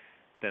than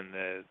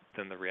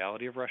the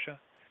reality of Russia.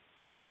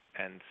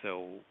 And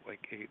so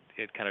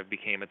it kind of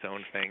became its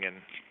own thing,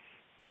 and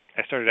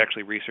I started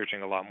actually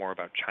researching a lot more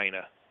about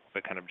China,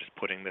 but kind of just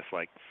putting this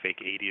fake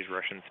 80s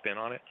Russian spin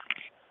on it.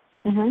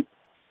 Mhm.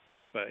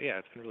 But yeah,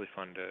 it's been really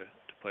fun to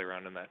play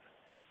around in that.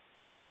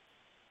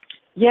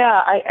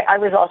 Yeah, I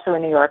was also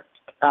in New York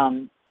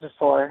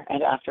before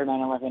and after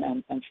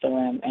 9/11, and still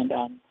am. And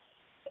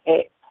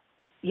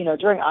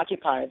during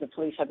Occupy, the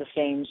police had the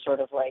same sort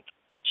of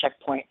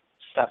checkpoint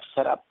stuff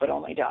set up, but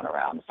only down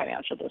around the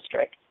financial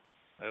district.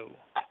 Oh.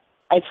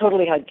 I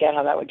totally get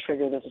how that would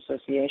trigger those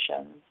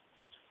associations.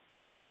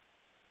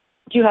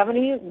 Do you have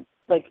any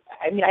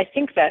I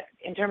think that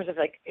in terms of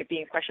it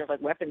being a question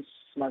of weapons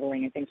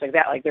smuggling and things like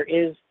that, there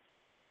is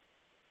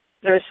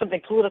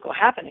something political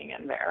happening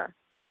in there.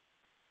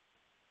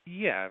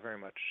 Yeah, very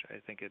much. I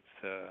think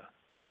it's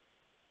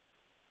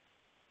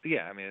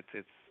I mean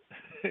it's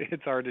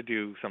it's hard to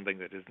do something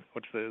that isn't,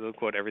 what's the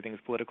quote,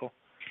 everything's political?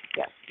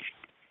 Yes.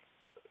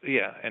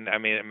 Yeah, and I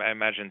mean I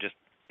imagine just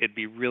it'd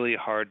be really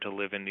hard to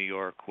live in New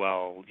York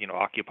while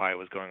Occupy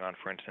was going on,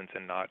 for instance,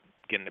 and not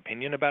get an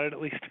opinion about it, at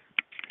least,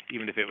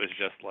 even if it was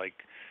just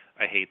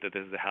I hate that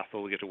this is the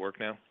hassle we get to work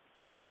now.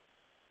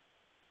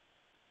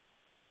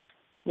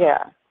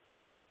 Yeah.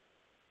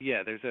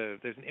 Yeah, there's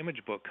an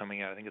image book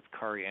coming out. I think it's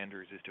Kari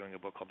Andrews is doing a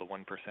book called The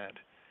 1%,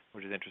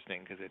 which is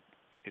interesting because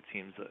it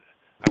seems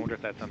I wonder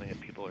if that's something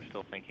that people are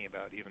still thinking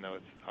about, even though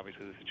it's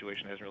obviously the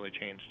situation hasn't really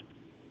changed.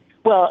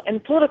 Well, in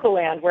political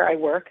land where I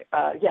work,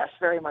 yes,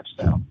 very much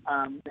so.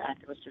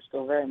 Activists are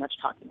still very much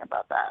talking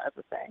about that as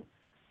a thing.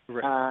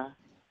 Right.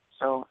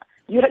 So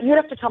you'd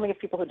have to tell me if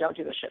people who don't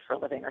do this shit for a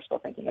living are still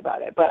thinking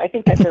about it. But I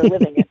think that they're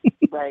living it,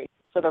 right?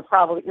 So they're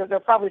probably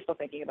still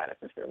thinking about it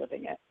since they're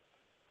living it.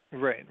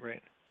 Right.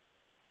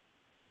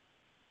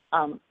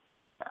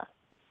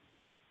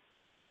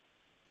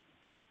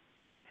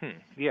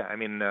 Yeah, I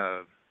mean,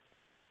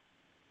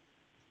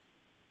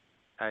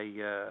 I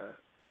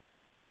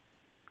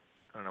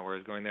don't know where I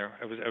was going there.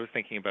 I was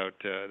thinking about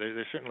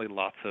there's certainly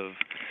lots of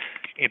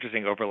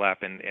interesting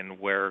overlap in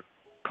where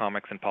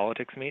comics and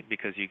politics meet,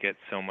 because you get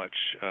so much.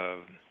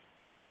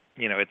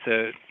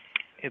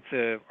 It's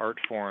a art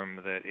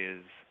form that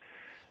is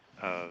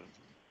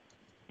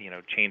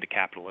chained to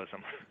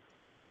capitalism.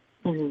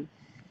 Mm-hmm.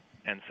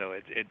 And so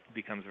it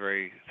becomes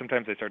very.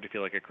 Sometimes I start to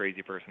feel like a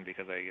crazy person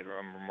because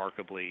I'm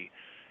remarkably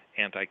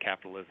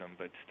anti-capitalism,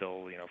 but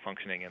still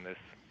functioning in this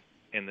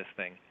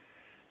thing,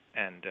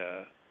 and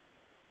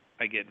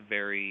I get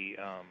very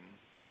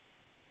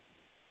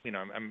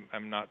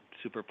I'm not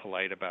super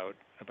polite about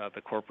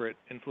the corporate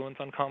influence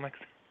on comics,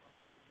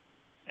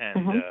 and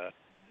mm-hmm.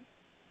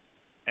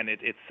 And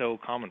it's so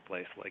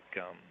commonplace, like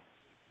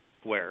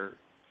where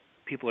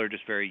people are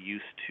just very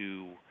used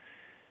to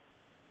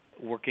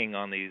working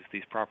on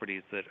these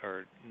properties that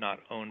are not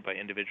owned by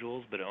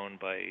individuals but owned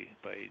by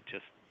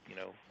just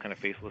kind of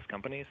faceless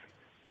companies.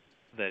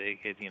 That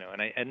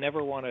and I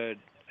never want to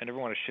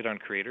shit on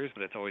creators,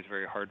 but it's always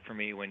very hard for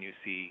me when you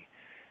see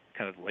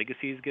kind of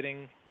legacies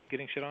getting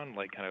shit on,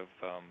 like kind of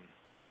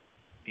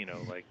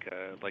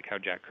like how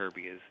Jack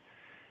Kirby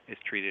is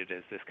treated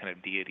as this kind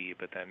of deity,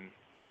 but then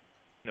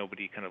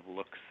nobody kind of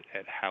looks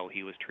at how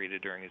he was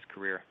treated during his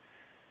career.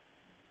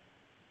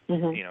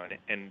 Mm-hmm.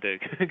 And the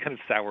kind of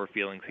sour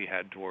feelings he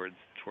had towards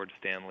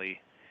Stan Lee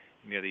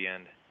near the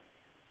end,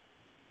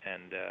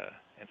 and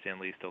Stan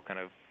Lee is still kind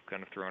of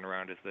thrown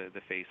around as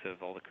the face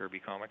of all the Kirby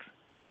comics.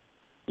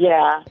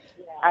 Yeah,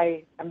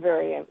 I'm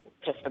very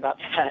pissed about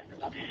that.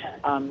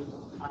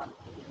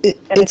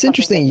 It's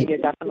interesting. You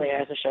could definitely,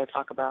 as a show,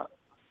 talk about.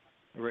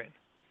 Right.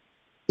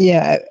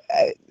 Yeah,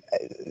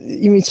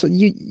 you mean so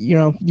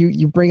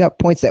you bring up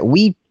points that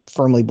we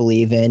firmly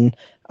believe in,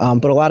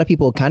 but a lot of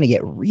people kind of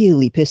get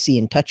really pissy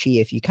and touchy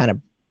if you kind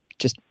of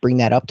just bring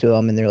that up to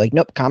them, and they're like,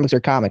 "Nope, comics are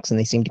comics," and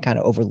they seem to kind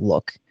of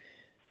overlook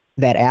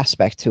that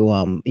aspect to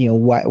them.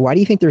 Why do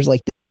you think there's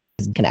like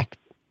this disconnect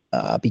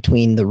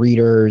between the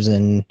readers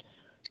and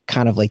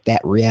kind of like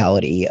that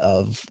reality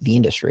of the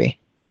industry?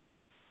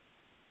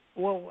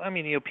 Well, I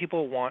mean,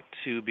 people want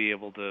to be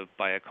able to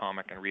buy a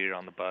comic and read it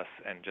on the bus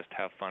and just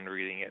have fun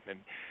reading it, and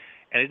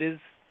it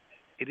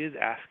is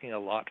asking a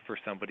lot for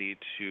somebody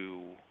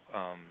to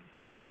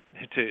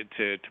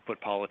put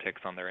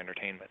politics on their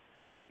entertainment,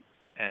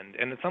 and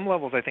at some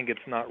levels, I think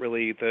it's not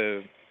really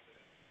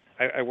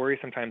I worry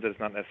sometimes that it's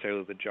not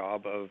necessarily the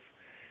job of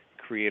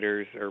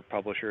creators or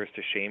publishers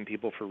to shame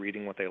people for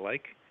reading what they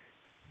like,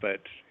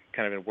 but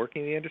kind of in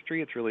working in the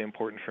industry, it's really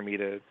important for me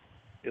to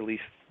at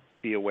least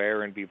be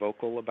aware and be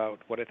vocal about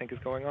what I think is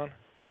going on.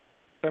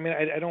 So, I mean,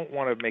 I don't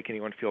want to make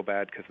anyone feel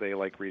bad because they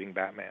like reading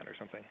Batman or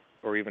something,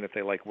 or even if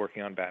they like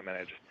working on Batman.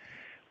 I just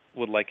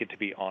would like it to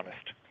be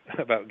honest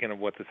about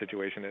what the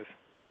situation is.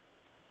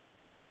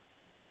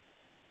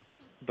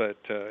 But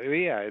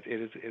yeah, it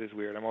is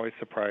weird. I'm always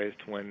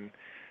surprised when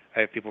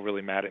I have people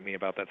really mad at me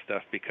about that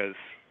stuff, because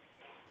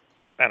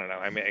I don't know.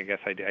 I mean, I guess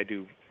I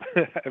do.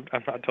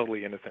 I'm not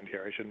totally innocent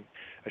here. I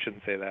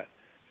shouldn't say that.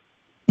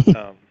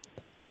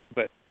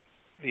 But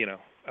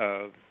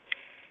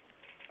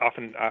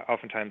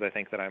oftentimes I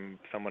think that I'm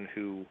someone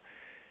who,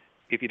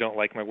 if you don't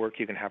like my work,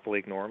 you can happily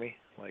ignore me.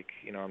 Like,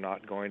 I'm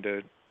not going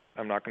to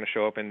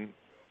show up, and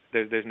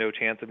there's no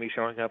chance of me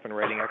showing up and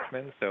writing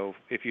X-Men. So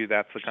if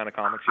that's the kind of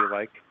comics you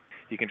like,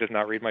 you can just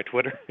not read my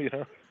Twitter.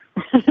 Your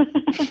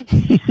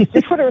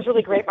Twitter is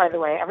really great, by the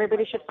way.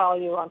 Everybody should follow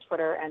you on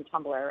Twitter and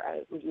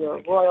Tumblr.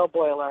 You're Royal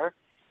Boiler.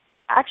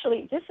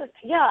 Actually,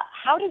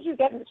 how did you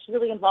get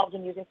really involved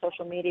in using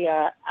social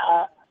media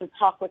to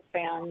talk with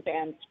fans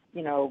and,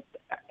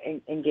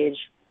 engage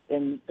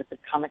with the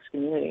comics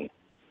community?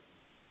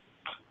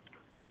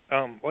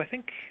 Well, I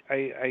think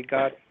I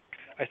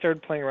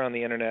started playing around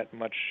the internet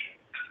much,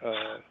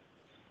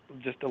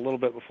 just a little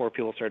bit before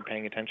people started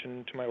paying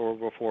attention to or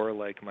before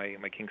like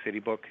my King City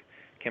book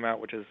came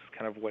out, which is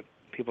kind of what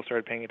people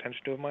started paying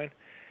attention to of mine.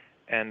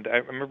 And I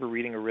remember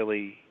reading a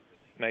really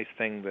nice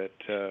thing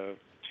that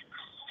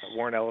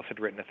Warren Ellis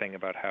had written a thing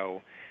about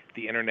how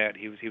the internet,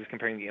 he was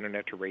comparing the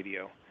internet to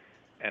radio,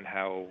 and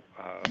how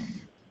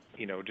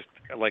just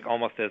like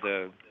almost as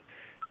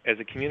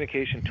a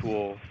communication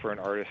tool for an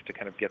artist to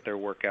kind of get their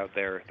work out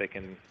there, they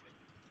can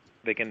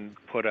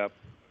put up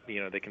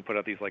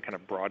these like kind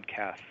of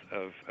broadcasts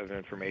of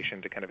information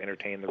to kind of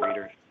entertain the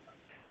readers.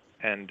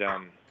 And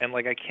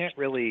like I can't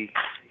really,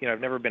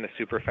 I've never been a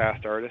super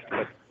fast artist,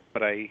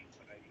 but I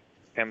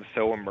am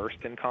so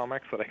immersed in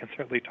comics that I can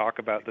certainly talk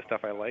about the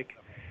stuff I like.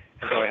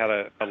 And so I had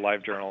a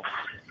live journal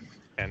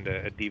and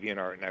a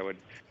DeviantArt, and I would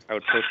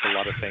post a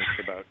lot of things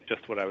about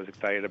just what I was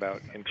excited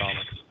about in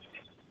comics,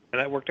 and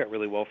that worked out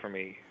really well for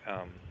me.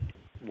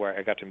 Where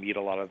I got to meet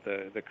a lot of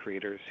the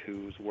creators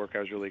whose work I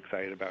was really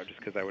excited about, just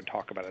because I would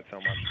talk about it so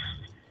much.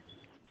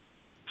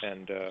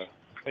 And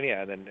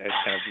then it's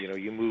kind of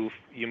you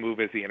move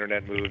as the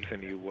internet moves,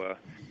 and you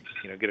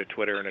get a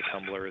Twitter and a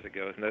Tumblr as it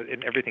goes,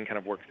 and everything kind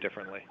of works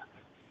differently.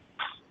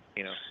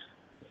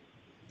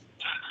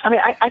 I mean,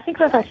 I think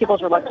sometimes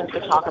people's reluctance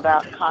to talk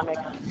about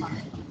comics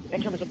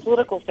in terms of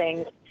political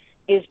things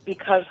is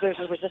because there's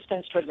a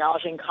resistance to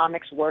acknowledging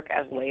comics work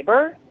as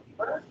labor,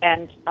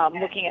 and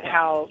looking at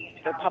how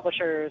the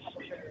publishers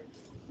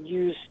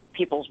use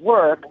people's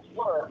work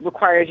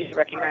requires you to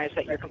recognize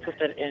that you're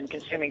complicit in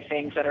consuming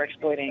things that are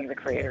exploiting the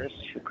creators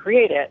who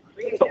create it.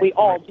 But we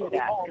all do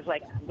that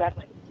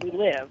because, we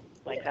live.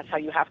 That's how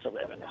you have to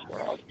live in this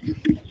world.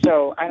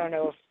 So I don't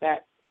know if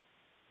that.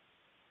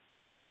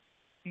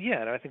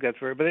 Yeah, no, I think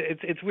that's weird, but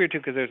it's weird too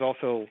because there's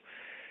also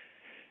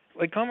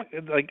comics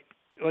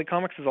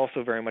is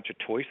also very much a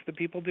choice that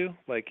people do.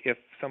 Like if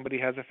somebody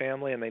has a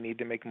family and they need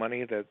to make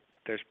money, that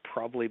there's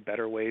probably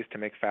better ways to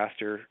make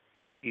faster,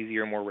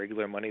 easier, more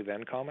regular money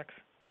than comics,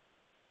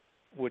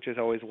 which is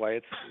always why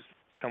it's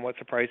somewhat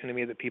surprising to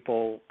me that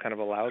people kind of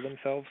allow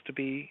themselves to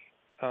be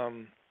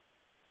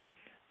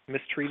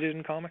mistreated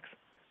in comics.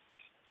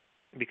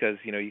 Because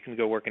you can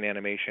go work in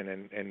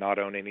animation and not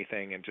own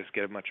anything and just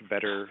get a much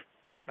better.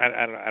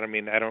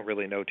 I don't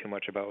really know too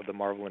much about the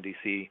Marvel and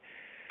DC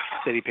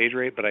steady page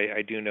rate, but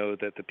I do know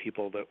that the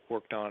people that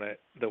work on it,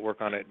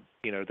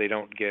 they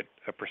don't get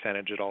a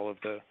percentage at all of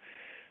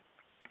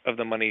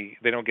the money.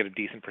 They don't get a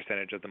decent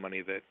percentage of the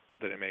money that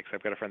it makes.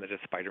 I've got a friend that does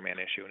Spider-Man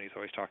issue, and he's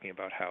always talking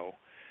about how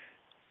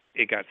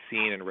it got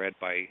seen and read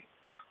by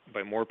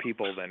more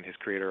people than his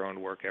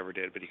creator-owned work ever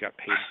did, but he got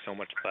paid so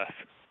much less.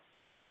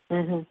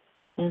 Mhm.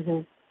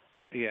 Mhm.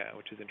 Yeah,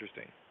 which is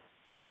interesting.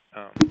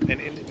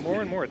 And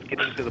more and more, it's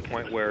getting to the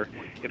point where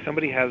if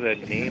somebody has a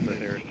name that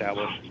they're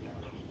established,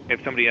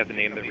 if somebody has a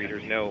name that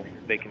readers know,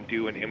 they can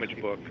do an image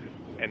book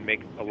and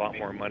make a lot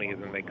more money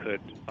than they could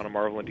on a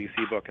Marvel and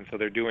DC book. And so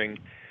they're doing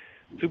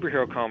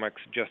superhero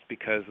comics just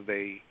because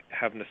they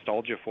have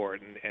nostalgia for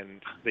it,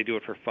 and they do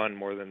it for fun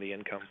more than the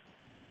income,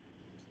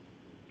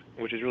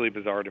 which is really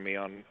bizarre to me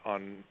on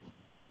kind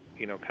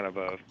of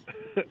a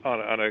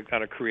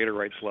on a creator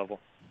rights level.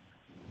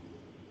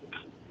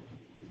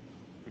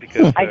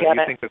 Because I get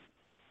you it. think that,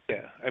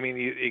 yeah, I mean,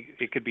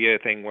 it could be a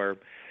thing where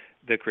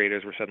the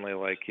creators were suddenly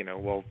like,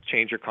 well,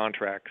 change your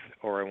contracts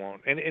or I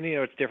won't. And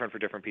it's different for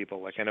different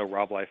people. Like I know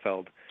Rob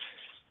Liefeld,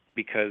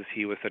 because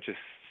he was such a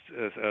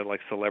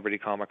celebrity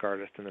comic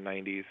artist in the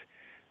 90s,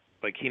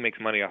 like he makes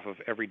money off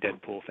of every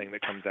Deadpool thing that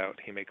comes out.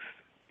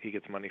 He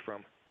gets money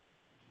from,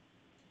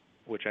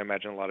 which I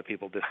imagine a lot of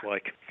people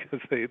dislike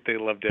because they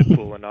love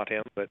Deadpool and not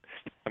him. But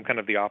I'm kind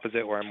of the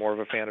opposite, where I'm more of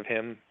a fan of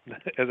him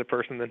as a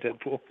person than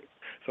Deadpool.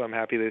 So I'm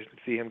happy to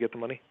see him get the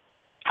money.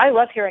 I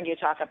love hearing you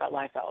talk about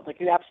Liefeld.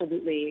 You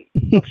absolutely,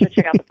 folks should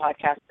check out the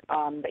podcast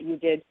that you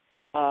did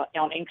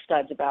on Ink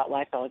Studs about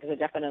Liefeld, because it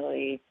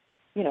definitely,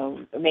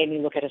 made me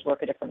look at his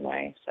work a different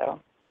way. So,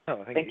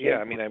 thank you. Yeah,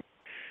 I mean,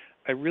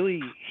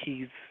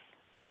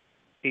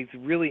 he's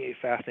really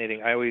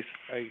fascinating. I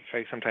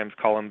sometimes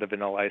call him the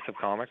Vanilla Ice of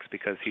comics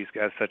because he's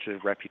got such a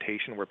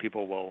reputation where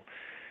people will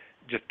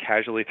just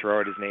casually throw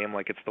out his name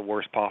like it's the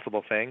worst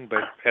possible thing.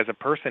 But as a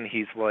person,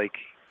 he's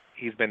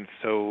been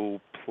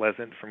so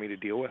pleasant for me to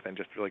deal with and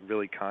just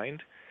really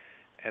kind,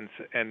 and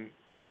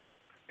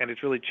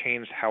it's really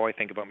changed how I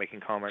think about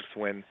making comics.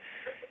 When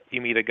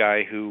you meet a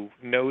guy who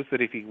knows that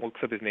if he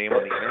looks up his name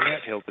on the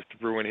internet, he'll just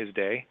ruin his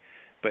day,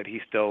 but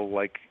he still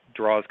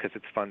draws because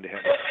it's fun to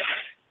him.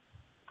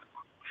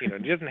 He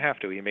doesn't have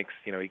to. He makes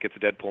he gets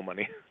Deadpool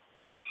money.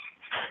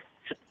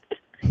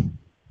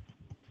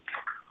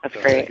 That's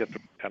great. That's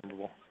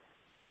admirable.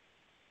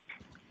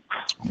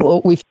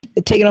 Well, we've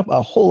taken up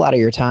a whole lot of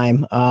your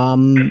time.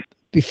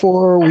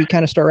 Before we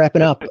kind of start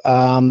wrapping up,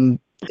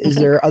 is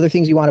there other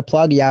things you want to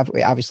plug? We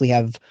obviously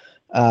have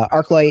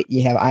Arclight,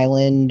 you have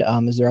Island.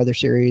 Is there other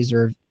series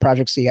or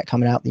projects you got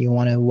coming out that you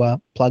want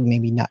to plug?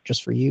 Maybe not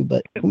just for you,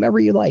 but whomever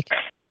you like.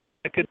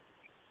 I could.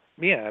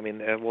 Yeah, I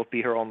mean, we'll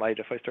be here all night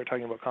if I start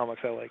talking about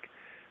comics I like.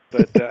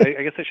 But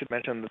I guess I should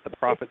mention that the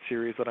Prophet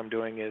series that I'm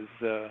doing is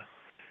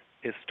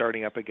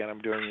starting up again. I'm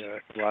doing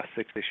the last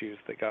 6 issues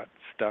that got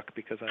stuck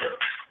because of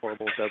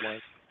horrible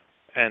deadlines.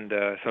 And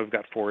so I've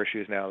got 4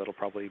 issues now that'll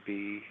probably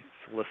be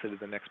solicited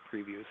the next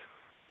previews.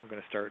 I'm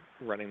going to start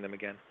running them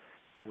again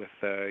with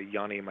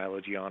Yanni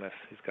Milogiannis.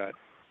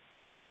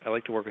 I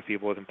like to work with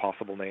people with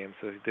impossible names.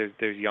 So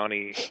there's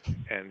Yanni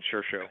and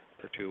Shersho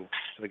are 2 of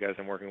the guys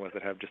I'm working with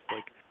that have just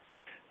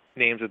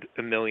names with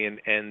a million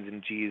N's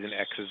and G's and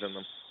X's in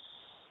them.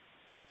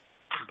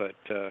 But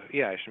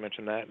yeah, I should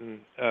mention that. And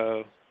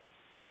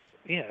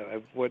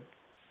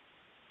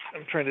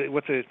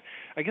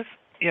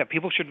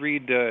people should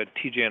read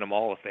TJ and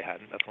Amal if they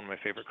hadn't. That's one of my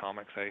favorite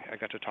comics. I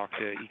got to talk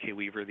to E.K.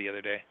 Weaver the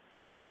other day.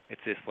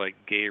 It's this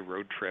gay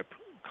road trip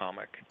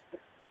comic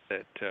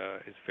that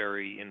is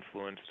very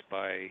influenced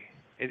by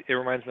it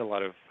reminds me a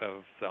lot of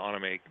the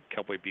anime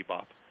Cowboy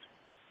Bebop.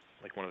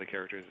 Like one of the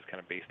characters is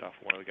kind of based off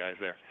one of the guys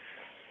there.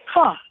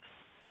 Huh.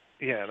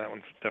 Yeah, that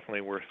one's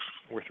definitely worth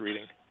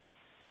reading.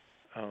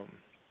 Yeah,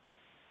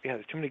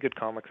 there's too many good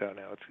comics out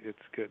now. It's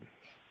good.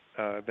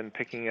 I've been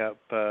picking up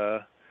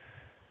Harrow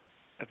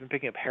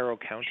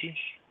County.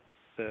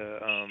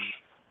 I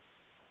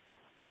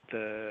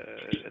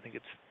think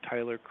it's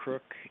Tyler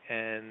Crook,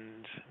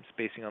 and I'm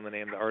spacing on the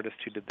name. The artist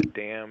who did The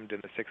Damned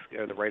and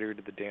the writer who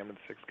did The Damned and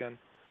the Sixth Gun.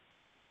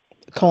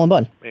 Colin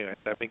Bunn. Anyway,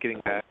 I've been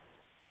getting that.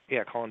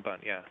 Yeah, Colin Bunn.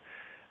 Yeah,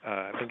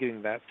 I've been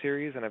getting that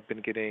series, and I've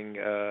been getting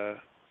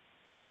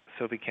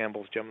Sophie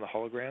Campbell's Gem of the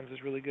Holograms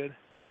is really good.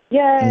 Yay!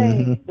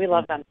 Mm-hmm. We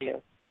love them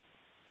too.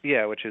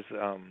 Yeah, which is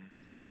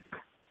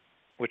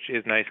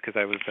nice because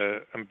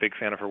I'm a big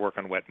fan of her work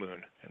on Wet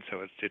Moon, and so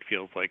it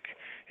feels like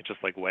it's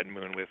just like Wet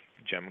Moon with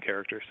Gem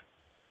characters.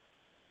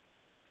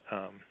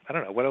 I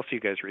don't know. What else are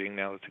you guys reading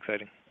now that's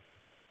exciting?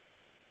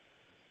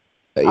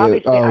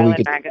 Obviously,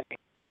 Island Magazine.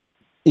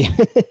 Yeah.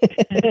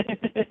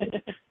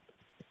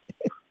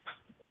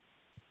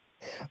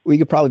 We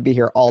could probably be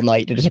here all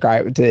night to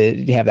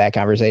have that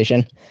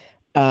conversation.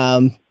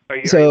 Are you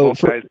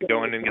both guys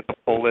going and get the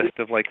full list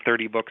of like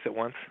 30 books at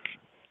once?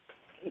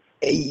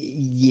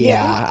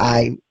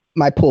 Yeah,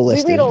 my pull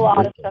list. We read a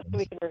lot of stuff so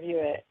we can review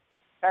it.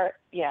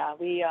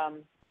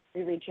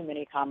 We read too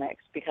many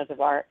comics because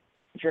of our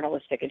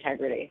journalistic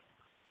integrity.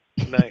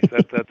 Nice,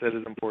 that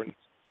is important.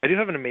 I do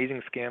have an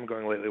amazing scam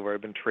going lately where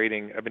I've been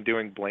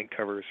doing blank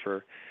covers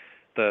for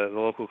the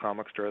local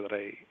comic store that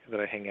I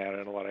hang out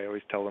in a lot. I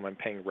always tell them I'm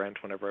paying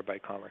rent whenever I buy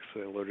comics, so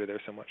they load it there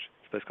so much.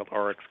 It's a place called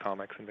RX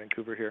Comics in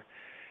Vancouver here,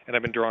 and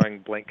I've been drawing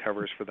blank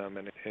covers for them.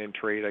 And in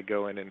trade, I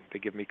go in and they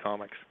give me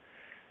comics,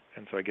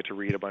 and so I get to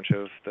read a bunch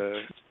of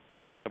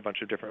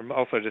different.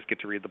 Also, I just get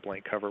to read the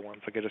blank cover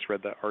ones. Like I just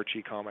read the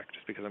Archie comic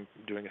just because I'm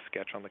doing a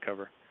sketch on the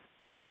cover.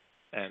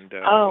 And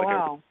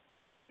wow.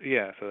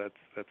 Yeah, so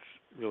that's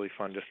really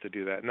fun just to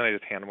do that. And then I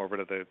just hand them over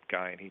to the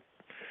guy, and he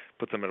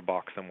puts them in a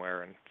box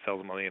somewhere and sells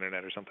them on the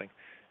internet or something.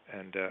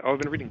 And I've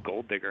been reading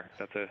Gold Digger.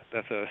 That's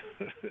a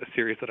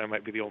series that I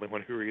might be the only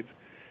one who reads.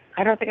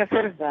 I don't think I've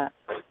heard of that.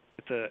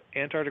 It's an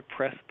Antarctic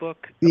Press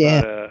book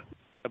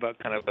about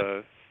kind of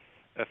a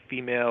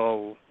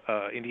female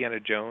Indiana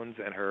Jones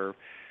and her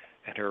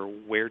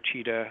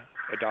were-cheetah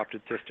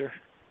adopted sister.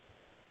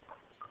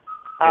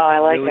 Oh, I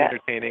like really that.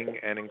 Entertaining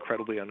and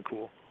incredibly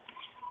uncool.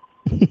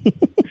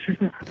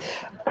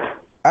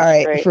 All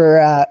right, great.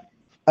 For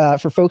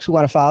folks who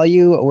want to follow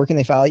you, where can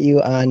they follow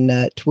you on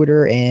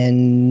Twitter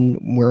and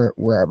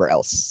wherever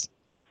else?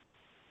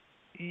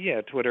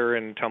 Yeah, Twitter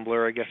and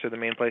Tumblr, I guess, are the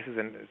main places.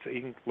 And so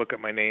you can look up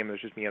my name.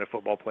 There's just me and a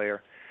football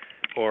player,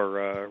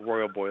 or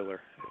Royal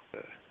Boiler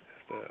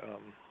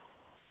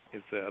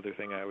is the other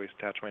thing I always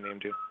attach my name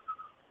to.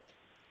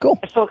 Cool.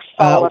 If folks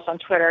follow us on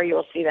Twitter, you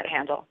will see that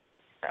handle.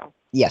 So.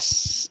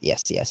 Yes. Yeah.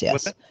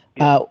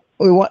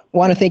 We want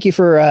to thank you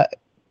for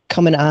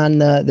coming on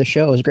the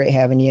show. It was great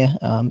having you.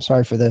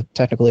 Sorry for the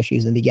technical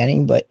issues in the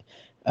beginning, but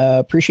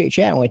appreciate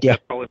chatting with you.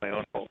 That's probably my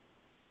own fault.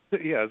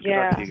 Yeah, it's good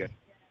talking to you guys.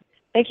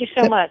 Thank you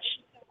so much.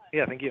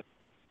 Yeah, thank you.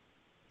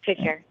 Take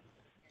care.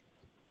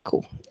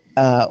 Cool.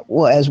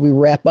 Well, as we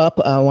wrap up,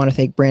 I want to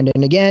thank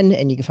Brandon again,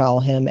 and you can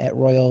follow him at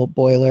Royal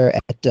Boiler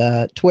at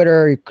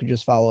Twitter. You could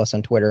just follow us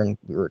on Twitter, and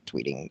we were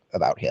tweeting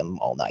about him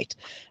all night.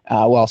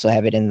 We'll also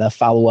have it in the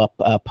follow-up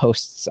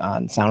posts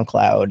on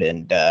SoundCloud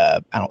and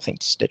I don't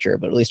think Stitcher,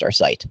 but at least our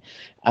site.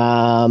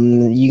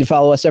 You can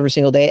follow us every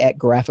single day at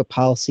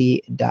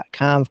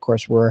graphicpolicy.com. Of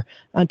course, we're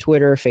on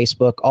Twitter,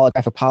 Facebook, all at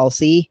Graphic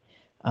Policy.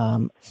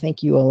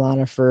 Thank you,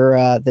 Alana,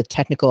 for the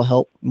technical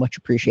help. Much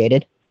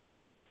appreciated.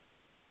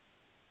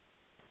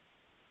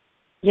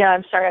 Yeah,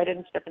 I'm sorry I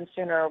didn't step in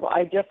sooner. Well,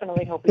 I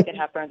definitely hope we can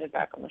have Brandon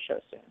back on the show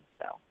soon.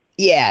 So.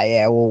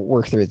 Yeah, we'll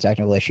work through the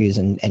technical issues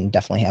and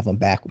definitely have him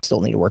back. We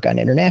still need to work on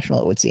international,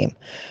 it would seem.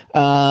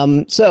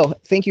 So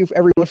thank you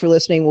everyone for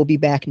listening. We'll be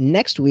back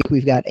next week.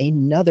 We've got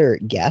another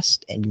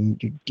guest, and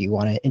do you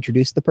want to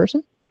introduce the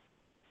person?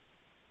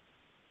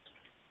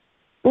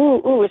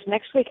 Ooh, is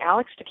next week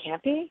Alex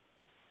DeCampi?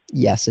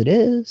 Yes, it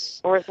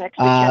is. Or is next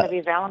week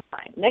Genevieve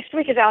Valentine? Next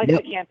week is Alex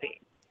DeCampi.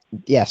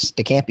 Yes,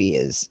 DeCampi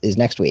is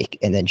next week,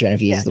 and then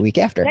Genevieve is the week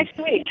after. Next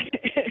week.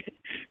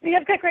 We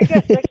have got great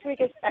guests. Next week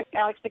is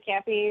Alex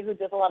DeCampi, who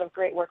does a lot of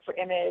great work for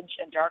Image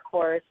and Dark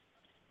Horse.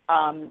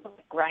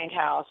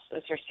 Grindhouse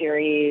is her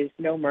series.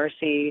 No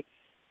Mercy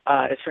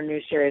is her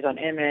new series on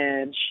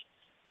Image.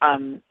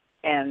 And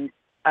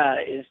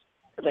is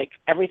like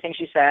everything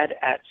she said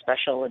at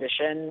Special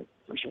Edition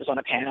when she was on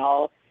a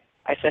panel.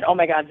 I said, oh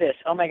my God, this,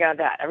 oh my God,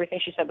 that. Everything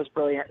she said was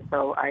brilliant.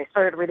 So I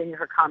started reading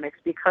her comics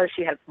because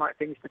she had smart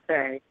things to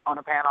say on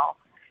a panel.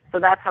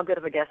 So that's how good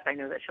of a guest I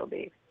know that she'll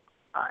be.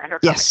 And her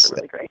comics are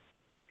really great.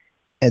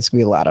 It's going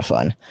to be a lot of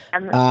fun.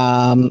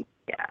 And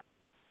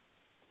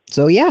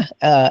So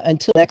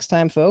until next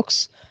time,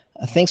 folks,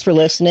 thanks for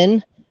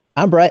listening.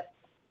 I'm Brett.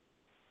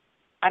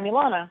 I'm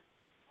Ilana.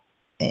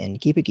 And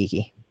keep it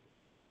geeky.